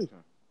situation.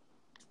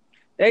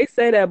 They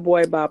say that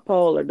boy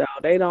bipolar though.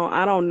 They don't.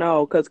 I don't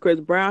know because Chris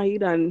Brown he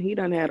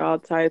done had all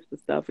types of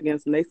stuff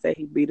against him. They say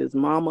he beat his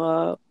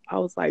mama up. I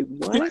was like,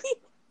 what?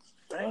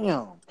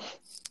 Damn.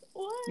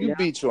 What? You Yeah.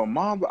 beat your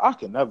mom, but I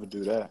could never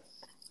do that.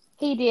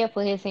 He did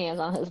put his hands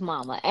on his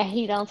mama, and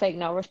he don't take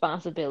no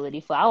responsibility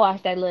for. I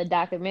watched that little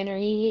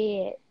documentary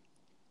he had,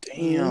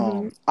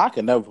 Damn. I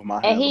could never put my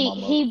and hands on my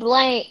mother. he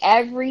blamed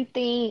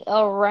everything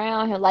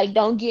around him. Like,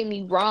 don't get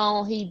me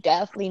wrong, he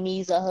definitely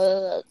needs a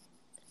hug,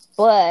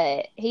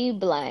 but he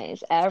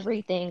blames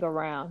everything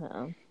around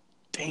him.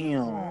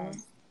 Damn.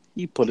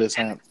 He put his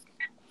hand.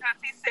 Because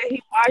he said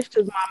he watched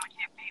his mama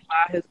get beat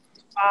by his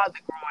father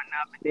growing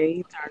up, and then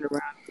he turned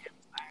around and did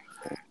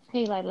the same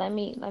He like, let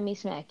me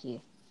smack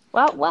you.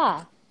 Well,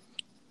 why?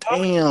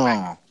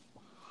 Damn.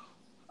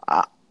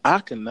 I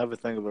can never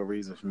think of a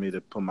reason for me to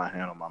put my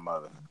hand on my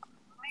mother.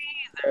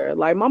 thing.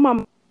 Like my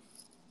mom,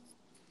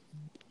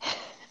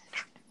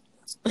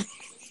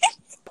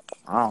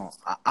 I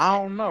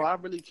don't know. I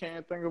really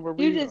can't think of a You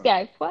reason. just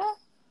got what?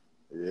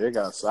 Yeah, it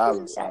got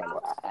silent.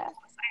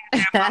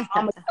 my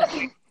mama,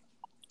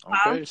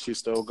 Okay, she's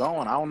still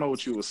going. I don't know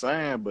what you were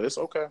saying, but it's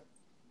okay.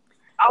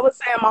 I was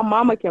saying my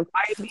mama can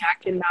fight me.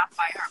 I cannot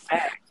fight her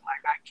back.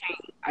 Like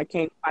I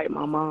can't fight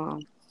my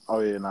mom. Oh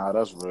yeah, nah,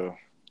 that's real.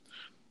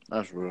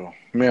 That's real.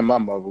 Me and my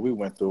mother, we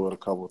went through it a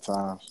couple of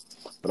times,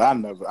 but I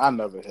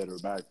never hit her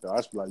back though. I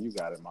just be like, "You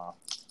got it, mom."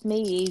 Me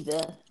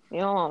either. You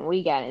know, when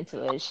we got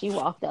into it, she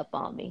walked up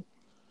on me,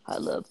 her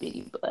little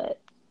bitty butt.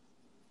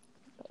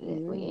 But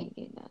we ain't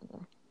getting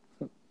nothing.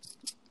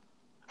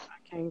 I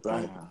can't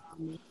Damn. fight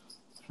my mom.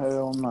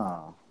 Hell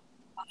nah.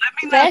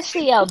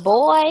 Especially a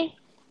boy.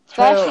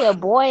 Especially a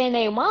boy and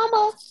a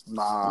mama.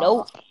 Nah.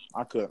 Nope.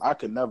 I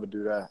could never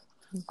do that.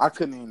 I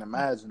couldn't even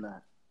imagine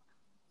that.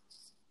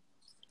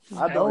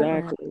 I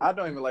Exactly.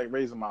 don't even like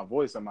raising my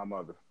voice at my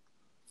mother.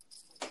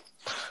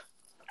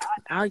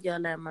 I'll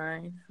yell at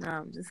mine. No,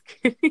 I'm just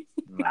kidding.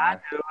 Nah.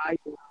 I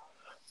do.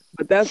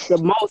 But that's the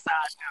most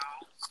I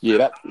do.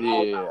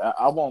 Yeah,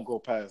 I won't go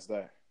past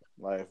that.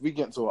 Like if we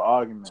get into an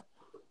argument,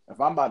 if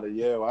I'm about to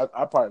yell,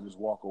 I probably just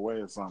walk away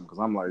or something because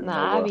I'm like, you know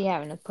Nah, I what? be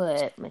having to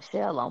put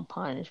Michelle on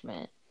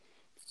punishment.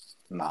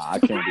 Nah, I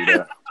can't do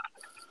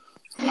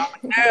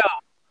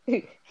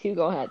that. You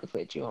gonna have to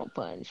put you on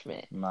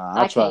punishment. Nah,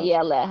 I can't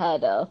yell at her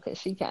though, cause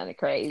she kind of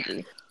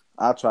crazy.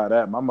 I try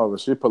that. My mother,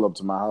 she pull up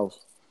to my house.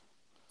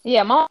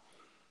 Yeah,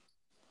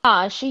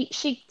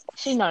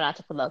 she know not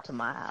to pull up to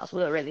my house.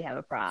 We'll really have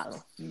a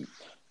problem.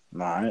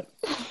 Nah.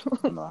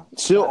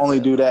 She'll only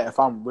do that if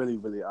I'm really,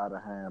 really out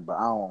of hand. But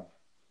I don't.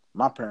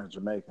 My parents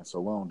Jamaican,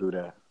 so we don't do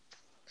that.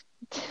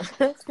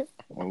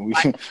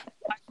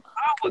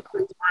 With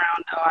Chris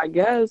Brown, though, I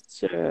guess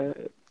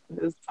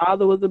his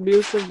father was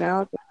abusive.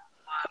 Now it's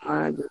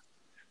a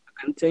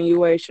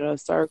continuation of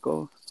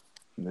circle.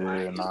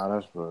 Yeah, nah,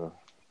 that's real.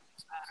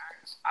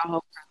 I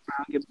hope Chris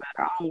Brown get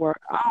better. I don't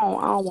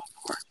want to work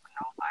with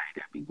nobody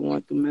that be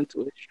going through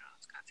mental issues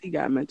because he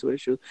got mental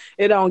issues.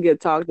 It don't get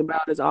talked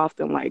about as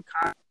often. Like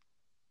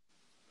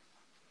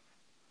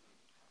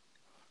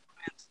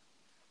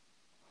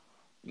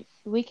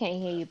We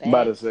can't hear you, babe.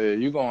 About to say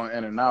you going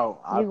in and out.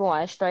 You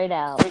going straight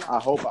out. I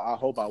hope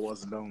I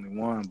wasn't the only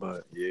one,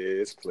 but yeah,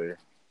 it's clear.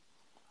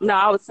 No,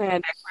 I was saying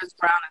that Chris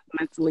Brown is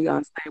mentally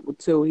unstable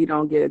too. He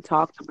don't get it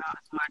talked about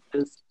as much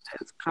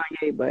as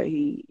Kanye, but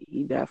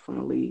he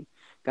definitely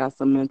got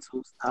some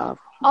mental stuff.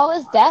 Oh,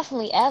 it's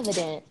definitely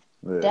evident.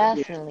 Yeah.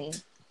 Definitely.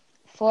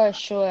 For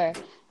sure.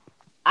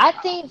 I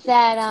think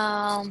that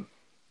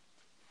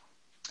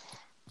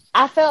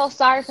I felt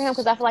sorry for him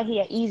because I feel like he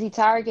an easy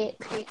target.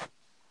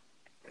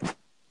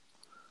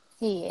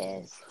 He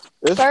is.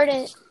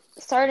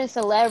 Certain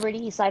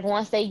celebrities, like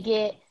once they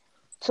get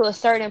to a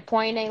certain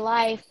point in their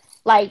life,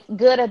 like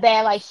good or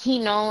bad, like he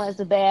known as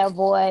a bad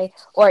boy,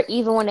 or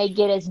even when they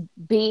get as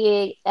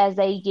big as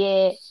they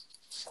get,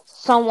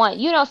 someone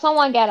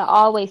gotta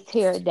always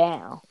tear it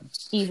down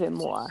even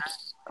more.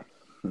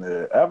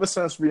 Yeah. Ever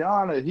since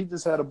Rihanna, he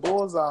just had a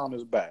bullseye on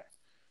his back.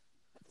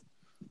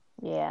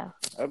 Yeah.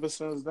 Ever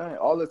since then,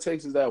 all it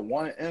takes is that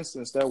one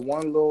instance, that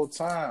one little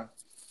time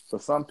for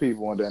some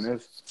people, and then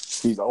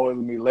he's always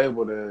gonna be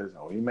labeled as,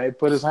 he may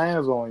put his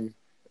hands on you.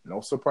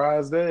 No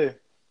surprise there.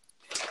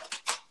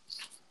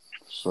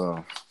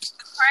 So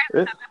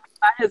It's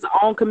his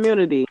own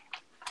community.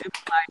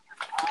 It's like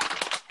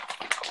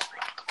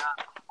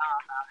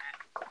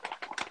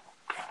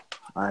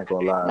I ain't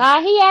gonna lie.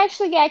 Nah, he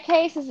actually got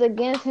cases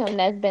against him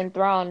that's been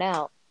thrown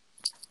out.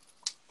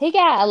 He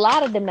got a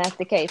lot of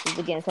domestic cases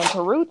against him.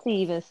 Perucci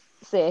even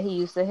said he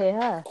used to hit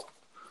her.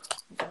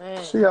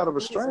 Man, She got a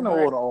restraining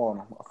order on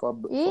him.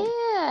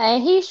 Yeah,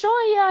 and he's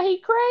showing y'all he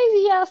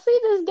crazy. Y'all see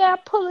this guy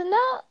pulling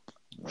up.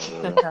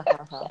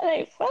 That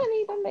ain't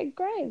funny. That make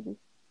crazy.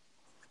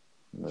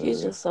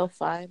 He's just so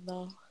fine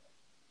though.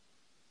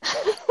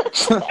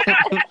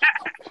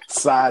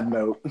 Side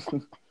note.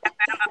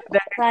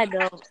 Side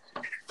note.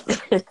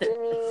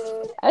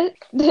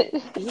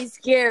 He's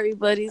scary,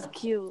 but he's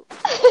cute.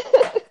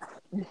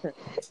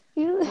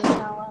 That's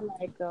how I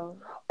like him.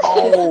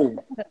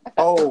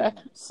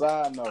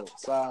 Side note.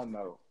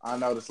 I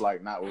know this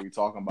like not what we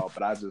talking about,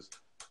 but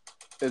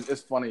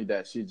it's funny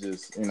that she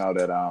just,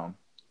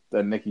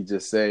 that Nikki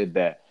just said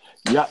that.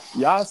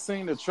 Y'all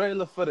seen the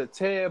trailer for the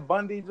Ted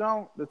Bundy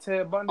joint? The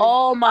Ted Bundy?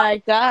 Oh my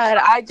God.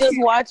 I just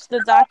watched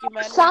the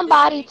documentary.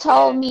 Somebody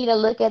told me to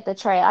look at the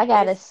trailer. I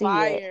gotta see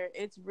fire. it.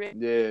 It's rich.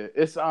 Yeah,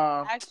 it's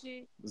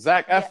actually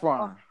Zac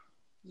Efron.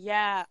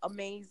 Yeah,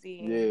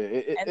 amazing.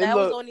 Yeah, and that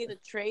was only the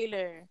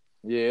trailer.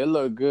 Yeah, it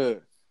looked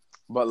good.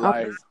 But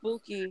like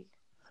spooky.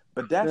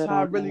 But that's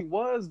how it really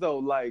was though.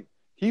 Like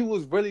he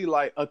was really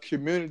like a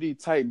community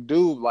type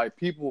dude. Like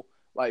people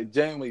like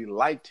genuinely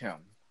liked him.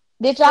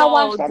 Did y'all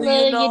watch So, that do you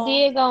little you know?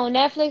 dig on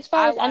Netflix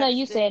I first? I know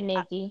you watched it. said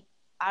Nikki.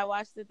 I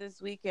watched it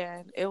this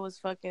weekend. It was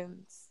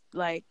fucking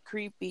like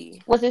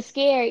creepy. Was it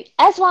scary?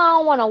 That's why I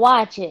don't want to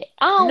watch it.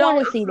 I don't want No,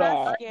 to it's see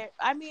not that. scary.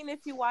 I mean,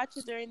 if you watch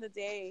it during the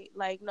day,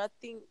 like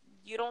nothing,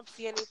 you don't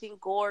see anything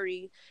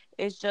gory.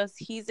 It's just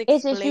he's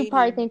It's just you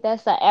probably explaining. think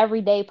that's the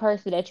everyday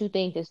person that you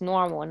think is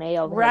normal and they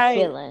over here Right.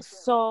 chilling.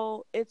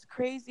 So it's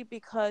crazy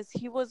because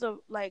he was an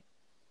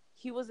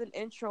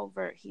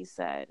introvert, he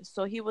said.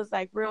 So he was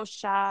like real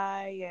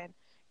shy and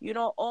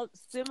all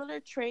similar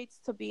traits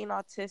to being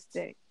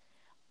autistic.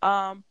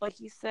 But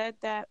he said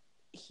that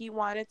he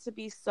wanted to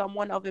be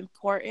someone of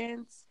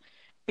importance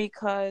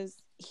because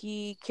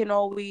he can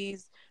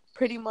always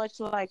pretty much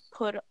like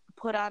put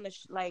on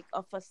like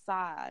a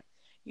facade.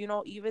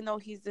 Even though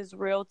he's this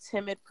real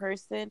timid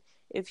person,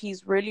 if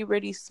he's really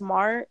really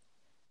smart,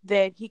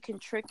 then he can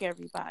trick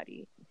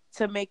everybody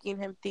to making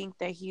him think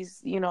that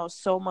he's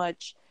so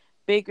much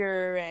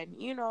bigger and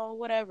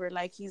whatever,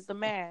 like he's the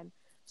man.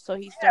 So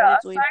he Yeah, started a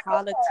doing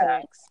psychopath.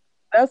 politics,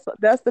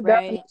 That's the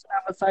right? definition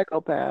of a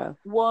psychopath.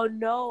 Well,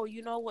 no,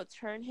 you know what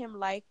turned him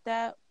like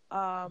that?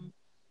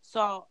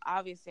 So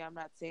obviously I'm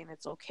not saying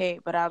it's okay,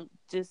 but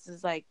this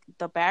is like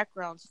the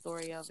background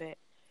story of it.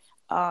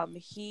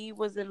 He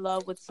was in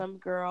love with some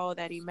girl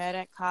that he met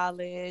at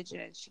college,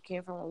 and she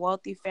came from a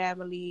wealthy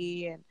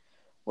family and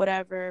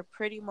whatever.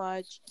 Pretty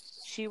much,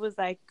 she was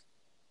like,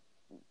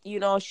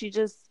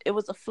 it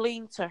was a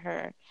fling to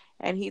her,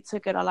 and he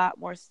took it a lot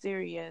more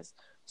serious.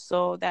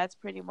 So that's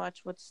pretty much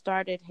what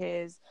started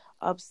his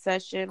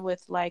obsession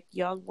with like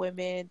young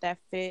women that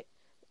fit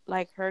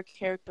like her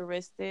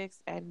characteristics,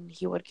 and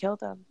he would kill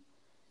them.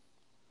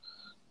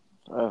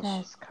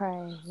 That's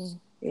crazy.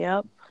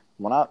 Yep.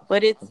 When I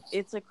But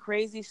it's a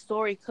crazy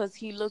story because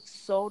he looks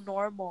so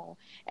normal,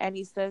 and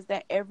he says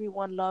that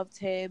everyone loved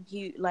him.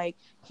 He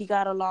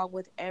got along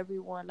with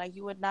everyone. Like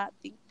you would not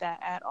think that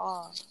at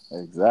all.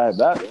 exactly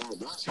that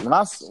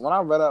when I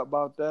read up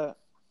about that,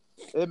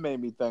 it made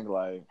me think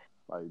like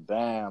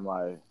damn,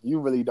 like you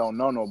really don't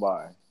know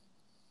nobody.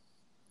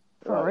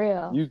 For Like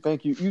real. you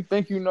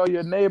think you know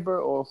your neighbor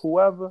or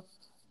whoever,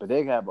 but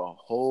they have a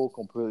whole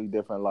completely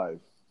different life.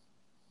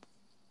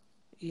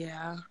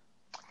 Yeah.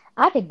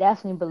 I could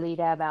definitely believe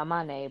that about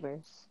my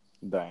neighbors.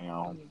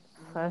 Damn.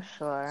 For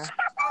sure.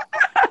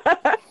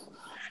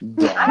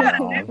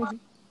 Damn.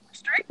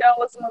 Street that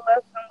was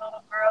molesting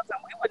little girls, and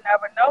we would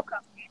never know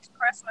because each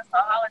Christmas or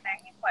holiday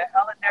he put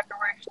hella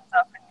decorations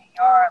up in the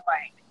yard.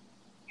 Like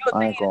you would I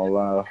think, ain't gonna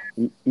lie.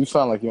 You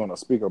sound like you on a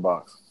speaker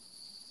box.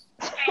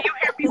 can you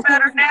hear me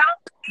better now?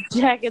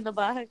 Jack in the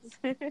Box.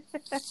 Can you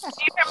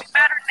hear me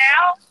better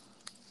now?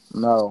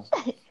 No.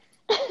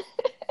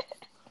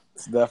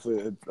 It's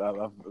definitely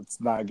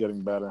it's not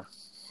getting better.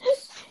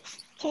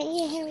 Can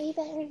you hear me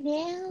better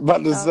now?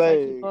 About to Sounds like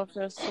you say, go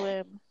for a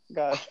swim.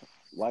 God,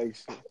 like,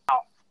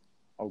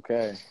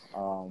 okay,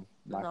 not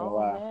gonna No,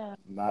 lie, man.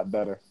 not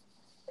better.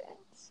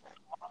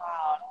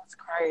 Oh, that's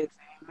crazy,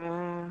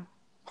 man.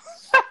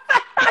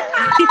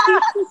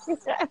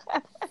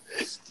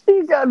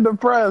 He got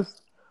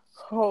depressed.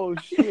 Oh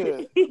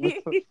shit.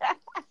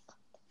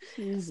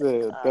 He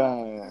said,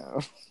 "Damn."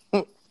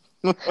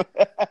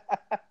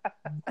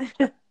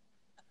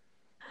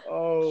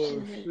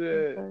 Oh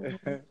shit.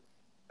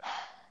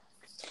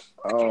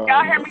 Oh,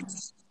 Y'all hear me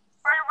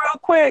real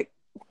quick?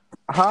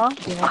 huh?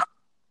 Yeah.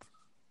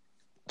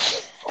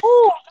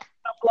 Ooh,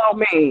 blow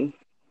me.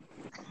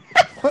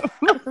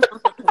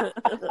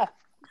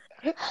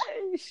 Hey,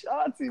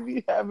 Shanti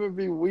be having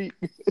me weak.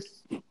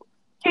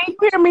 Can you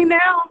hear me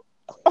now?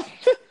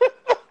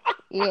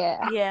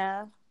 Yeah.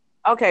 Yeah.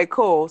 Okay,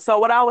 cool. So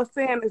what I was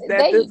saying is that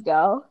There this you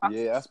go.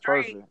 Yeah, that's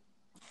street,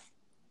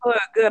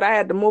 perfect. good. I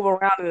had to move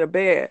around in the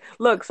bed.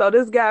 Look, so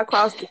this guy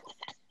across the,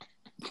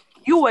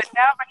 you would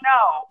never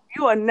know.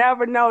 You would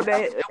never know that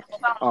it was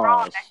something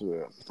wrong. Oh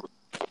shit.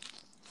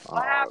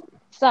 What happened?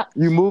 So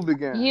You moved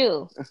again.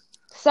 you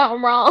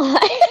something wrong.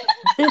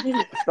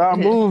 Stop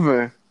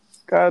moving.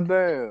 God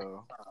damn.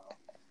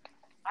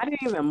 I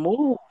didn't even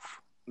move.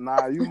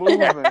 Nah, you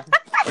moving.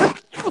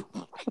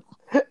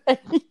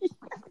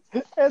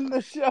 End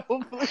the show,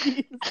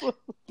 please.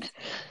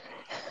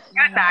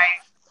 Good night.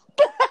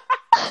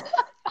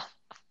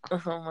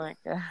 Oh my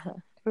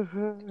god.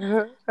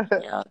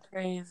 Y'all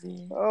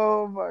crazy.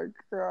 Oh my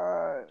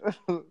god.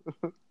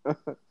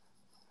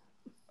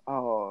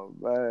 Oh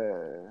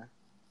man.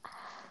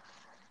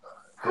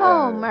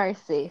 Oh Yeah.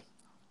 mercy.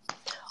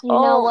 You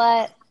know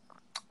what?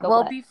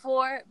 Well, What?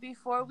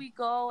 before we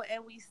go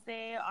and we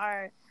say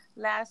our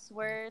last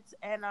words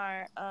and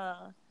our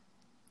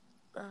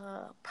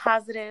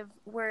positive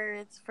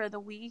words for the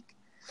week,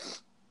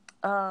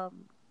 I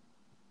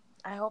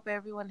hope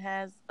everyone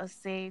has a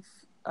safe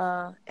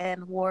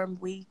and warm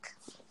week.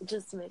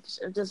 Just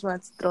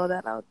want to throw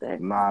that out there.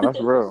 Nah, that's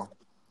real.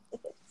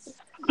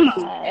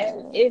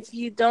 And if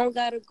you don't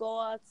gotta go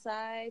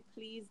outside,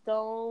 please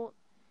don't.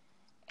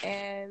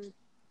 And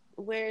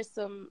wear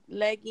some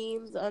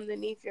leggings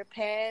underneath your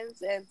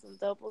pants and some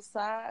double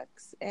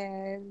socks.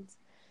 And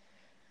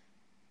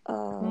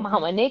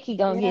Mama Nikki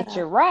gonna get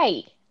you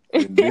right.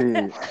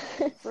 Indeed.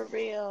 For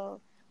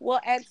real. Well,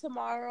 and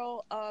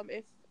tomorrow,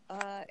 if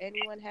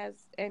anyone has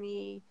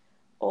any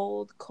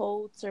old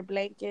coats or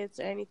blankets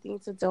or anything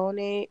to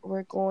donate,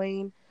 we're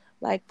going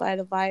like by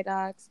the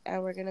Vidocs,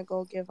 and we're gonna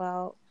go give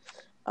out.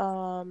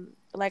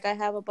 Like I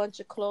have a bunch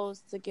of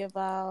clothes to give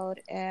out,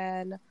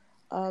 and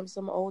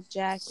some old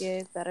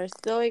jackets that are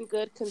still in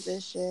good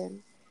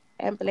condition,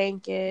 and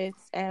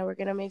blankets, and we're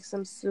gonna make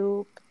some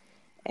soup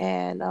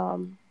and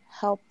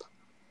help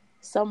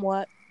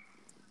somewhat.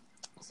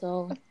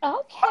 So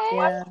Okay.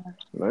 yeah.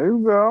 There you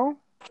go.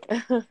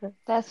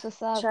 That's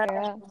what's up, Try-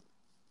 girl.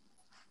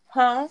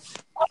 huh?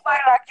 What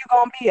like you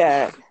gonna be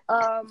at?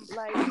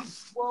 Like,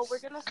 well, we're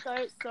gonna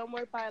start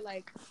somewhere by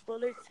like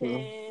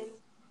Fullerton,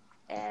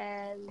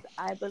 and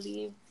I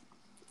believe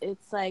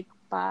it's like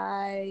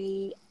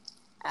by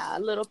a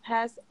little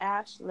past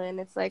Ashland.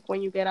 It's like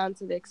when you get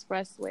onto the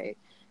expressway,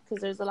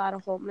 because there's a lot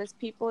of homeless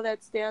people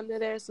that stay under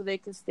there, so they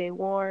can stay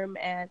warm,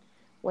 and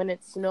when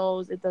it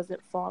snows, it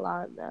doesn't fall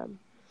on them.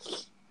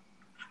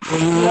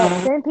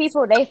 Look, 10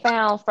 people they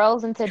found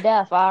frozen to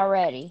death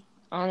already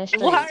on the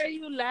street. Why are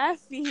you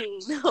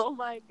laughing? Oh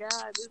my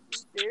god, this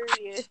is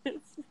serious. Why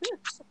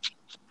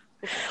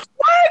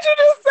did you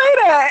just say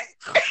that?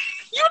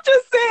 You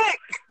just said.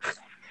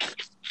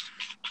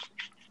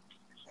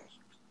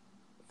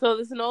 So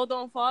the snow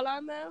don't fall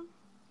on them?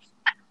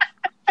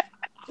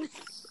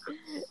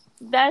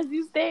 That's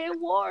you staying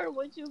warm.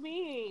 What you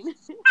mean?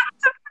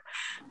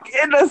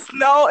 In the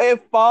snow,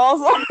 it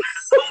falls on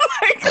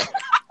like snow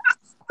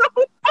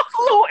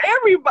follow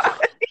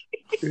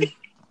everybody.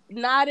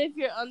 Not if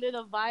you're under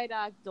the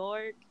viaduct,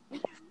 dork.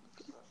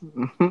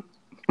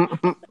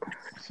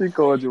 She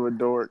called you a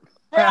dork.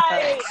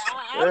 Right.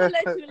 I'm gonna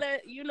let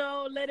you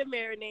let it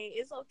marinate.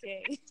 It's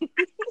okay.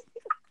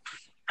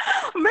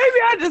 Maybe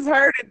I just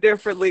heard it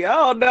differently.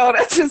 Oh no,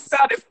 that just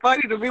sounded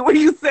funny to me when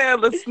you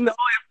said the snow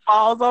it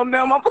falls on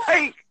them. I'm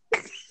like,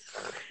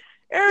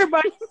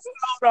 everybody's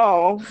snowed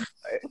on.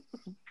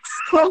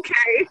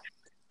 Okay.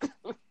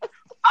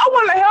 I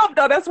want to help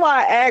though. That's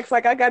why I asked.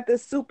 Like, I got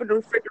this soup in the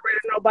refrigerator.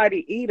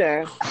 Nobody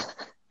eating.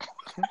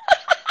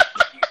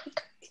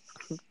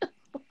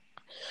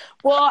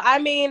 Well, I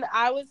mean,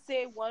 I would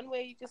say one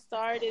way you can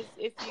start is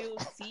if you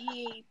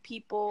see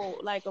people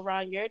like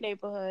around your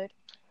neighborhood,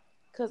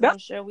 because I'm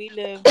sure we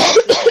live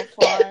so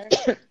far.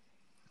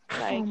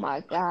 Like, Oh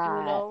my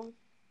God.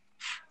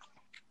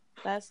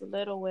 That's a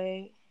little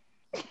way.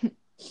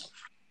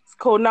 It's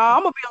cool. No,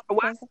 I'm gonna be on the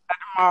west side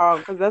tomorrow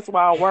because that's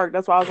where I work.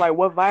 That's why I was like,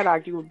 what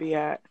Vidoc you would be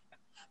at?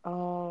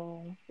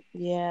 Oh,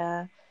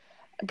 yeah.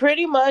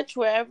 Pretty much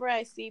wherever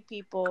I see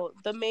people.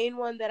 The main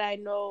one that I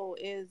know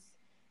is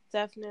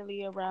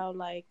definitely around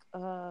like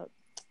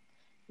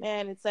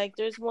man, it's like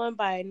there's one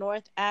by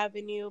North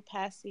Avenue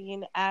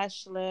passing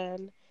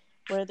Ashland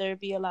where there'd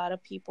be a lot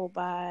of people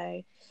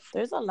by.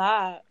 There's a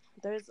lot.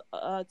 There's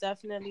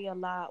definitely a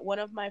lot. One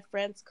of my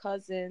friend's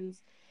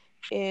cousins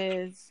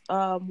is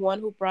one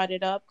who brought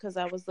it up because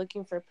I was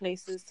looking for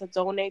places to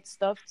donate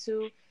stuff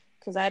to,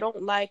 because I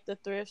don't like the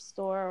thrift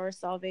store or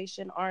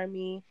Salvation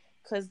Army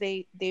because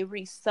they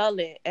resell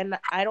it, and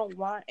I don't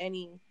want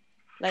any,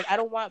 like, I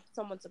don't want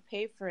someone to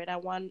pay for it. I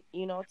want,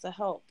 to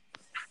help.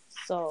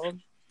 So,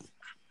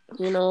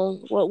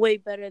 what way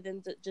better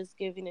than just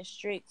giving it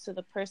straight to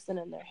the person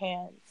in their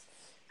hands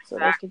so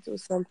they can do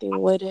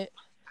something with it.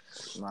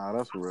 Nah,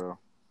 that's real.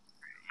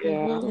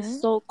 Yeah.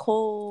 It's so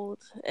cold.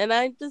 And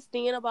I'm just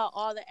thinking about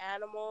all the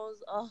animals.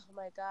 Oh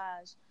my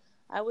gosh.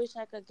 I wish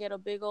I could get a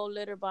big old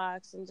litter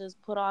box and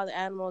just put all the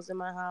animals in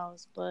my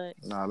house, but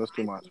Nah, that's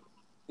too much.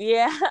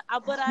 yeah,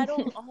 but I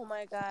don't. Oh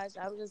my gosh,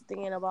 I'm just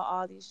thinking about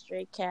all these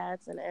stray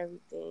cats and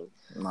everything.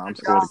 Nah, I'm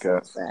scared of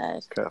cats. So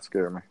sad. Cats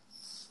scare me.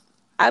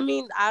 I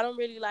mean, I don't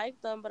really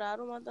like them, but I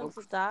don't want them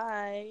to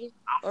die.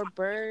 Or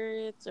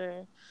birds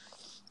or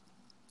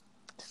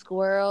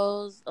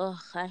squirrels. Ugh,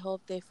 I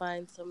hope they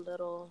find some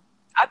little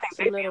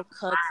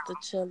cuts to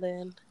chill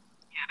in.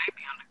 Yeah, they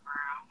be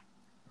underground.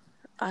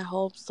 I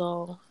hope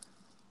so.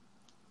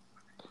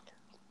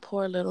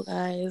 Poor little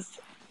guys.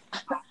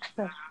 Y'all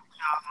gonna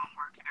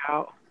work it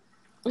out.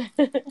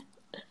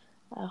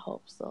 I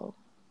hope so.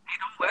 Hey,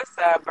 them West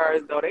Side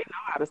birds though, they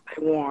know how to stay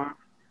warm.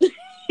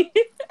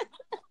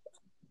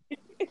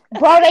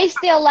 Bro, they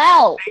still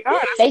out.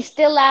 They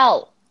still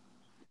out.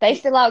 They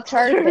still out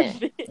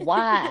chirping.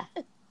 Why?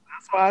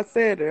 That's why I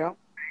said that.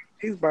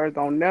 These birds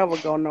don't never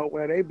go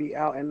nowhere. They be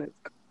out in the.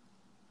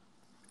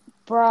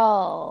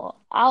 Bro,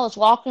 I was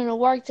walking to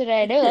work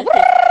today. They were like,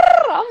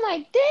 I'm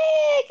like,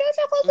 dang, you're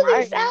supposed to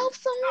be south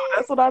somewhere.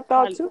 That's what I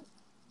thought too.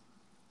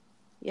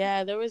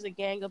 Yeah, there was a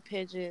gang of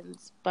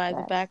pigeons by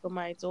the back of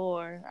my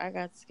door. I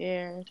got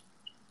scared.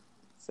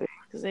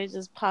 Because they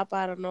just pop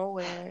out of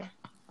nowhere.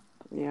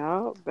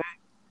 Yeah,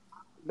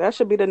 that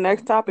should be the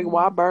next topic.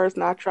 Why birds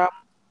not travel?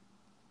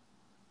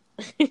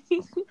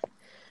 Because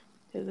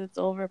it's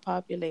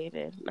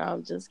overpopulated. No,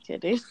 I'm just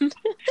kidding.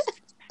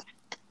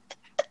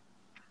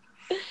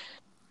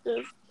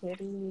 Just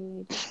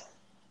kidding.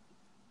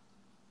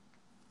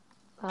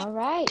 All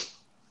right.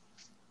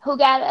 Who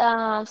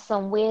got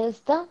some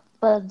wisdom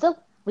for the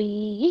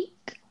week?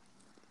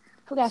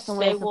 Who got some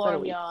Stay wisdom for the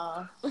warm, week?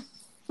 y'all.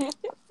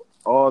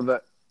 All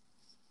that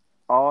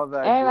all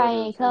that Everybody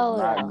glitters ain't is cold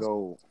not though.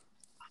 gold.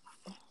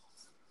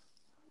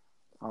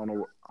 I don't know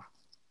what.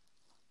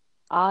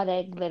 All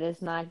that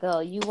glitters not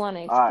gold. You want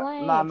to All right,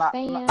 explain, nah, nah,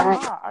 nah, expand?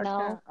 nah. I can't.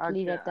 No, I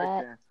leave it can't. at I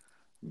that. can't.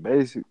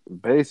 Basic,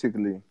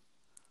 basically,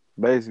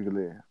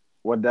 basically,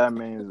 what that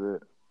means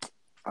is,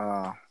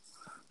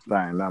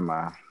 dang, never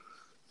mind,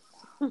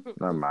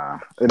 never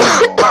mind. It ain't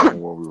going on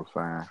with what we were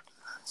saying.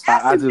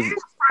 Yes, I it just, did.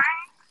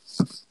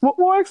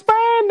 well,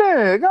 expand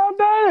it.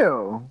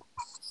 Goddamn.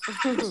 I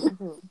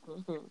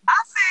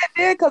said it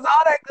did because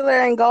all that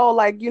glitter and gold,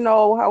 like, you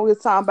know, how we was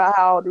talking about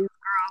how these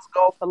girls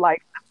go for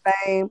like the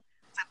fame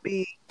to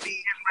be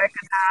being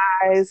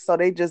recognized. So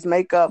they just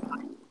make up like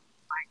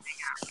they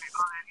got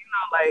all that, you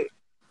know, like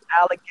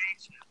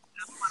allegations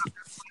just put up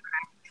this glitter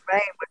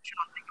and fame, but you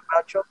don't think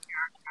about your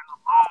character in the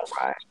long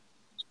run.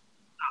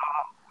 So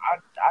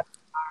I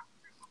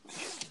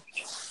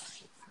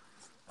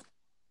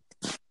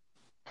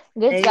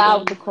Good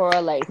job with Hating. the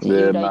correlation, Yeah,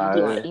 even though you nah,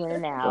 going in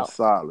and that's out.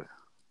 solid.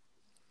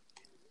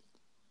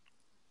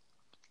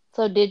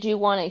 So did you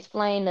want to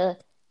explain the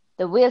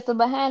wisdom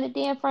behind it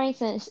then, Frank,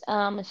 since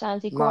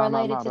Ashanti Nah,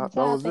 nah, correlated nah. to the That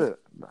was topic? it.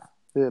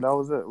 Yeah, that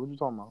was it. What you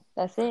talking about?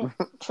 That's it.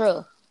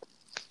 True.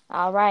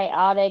 All right.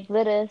 All that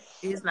glitters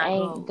It's not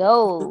ain't gold.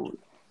 gold.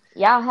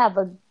 Y'all have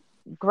a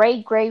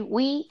great, great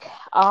week.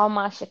 All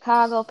my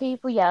Chicago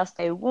people, y'all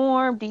stay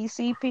warm.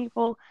 DC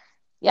people,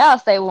 y'all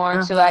stay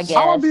warm too, I I'm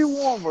gonna be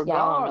warm guess.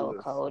 Y'all don't know what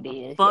regardless. cold is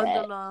yet.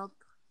 Bundle up.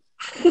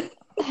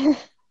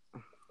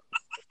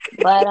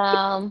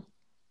 But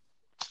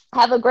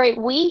have a great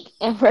week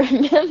and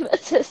remember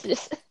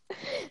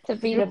to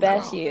be you the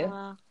best know. you.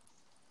 Uh,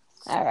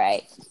 All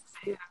right.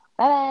 Bye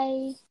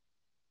bye.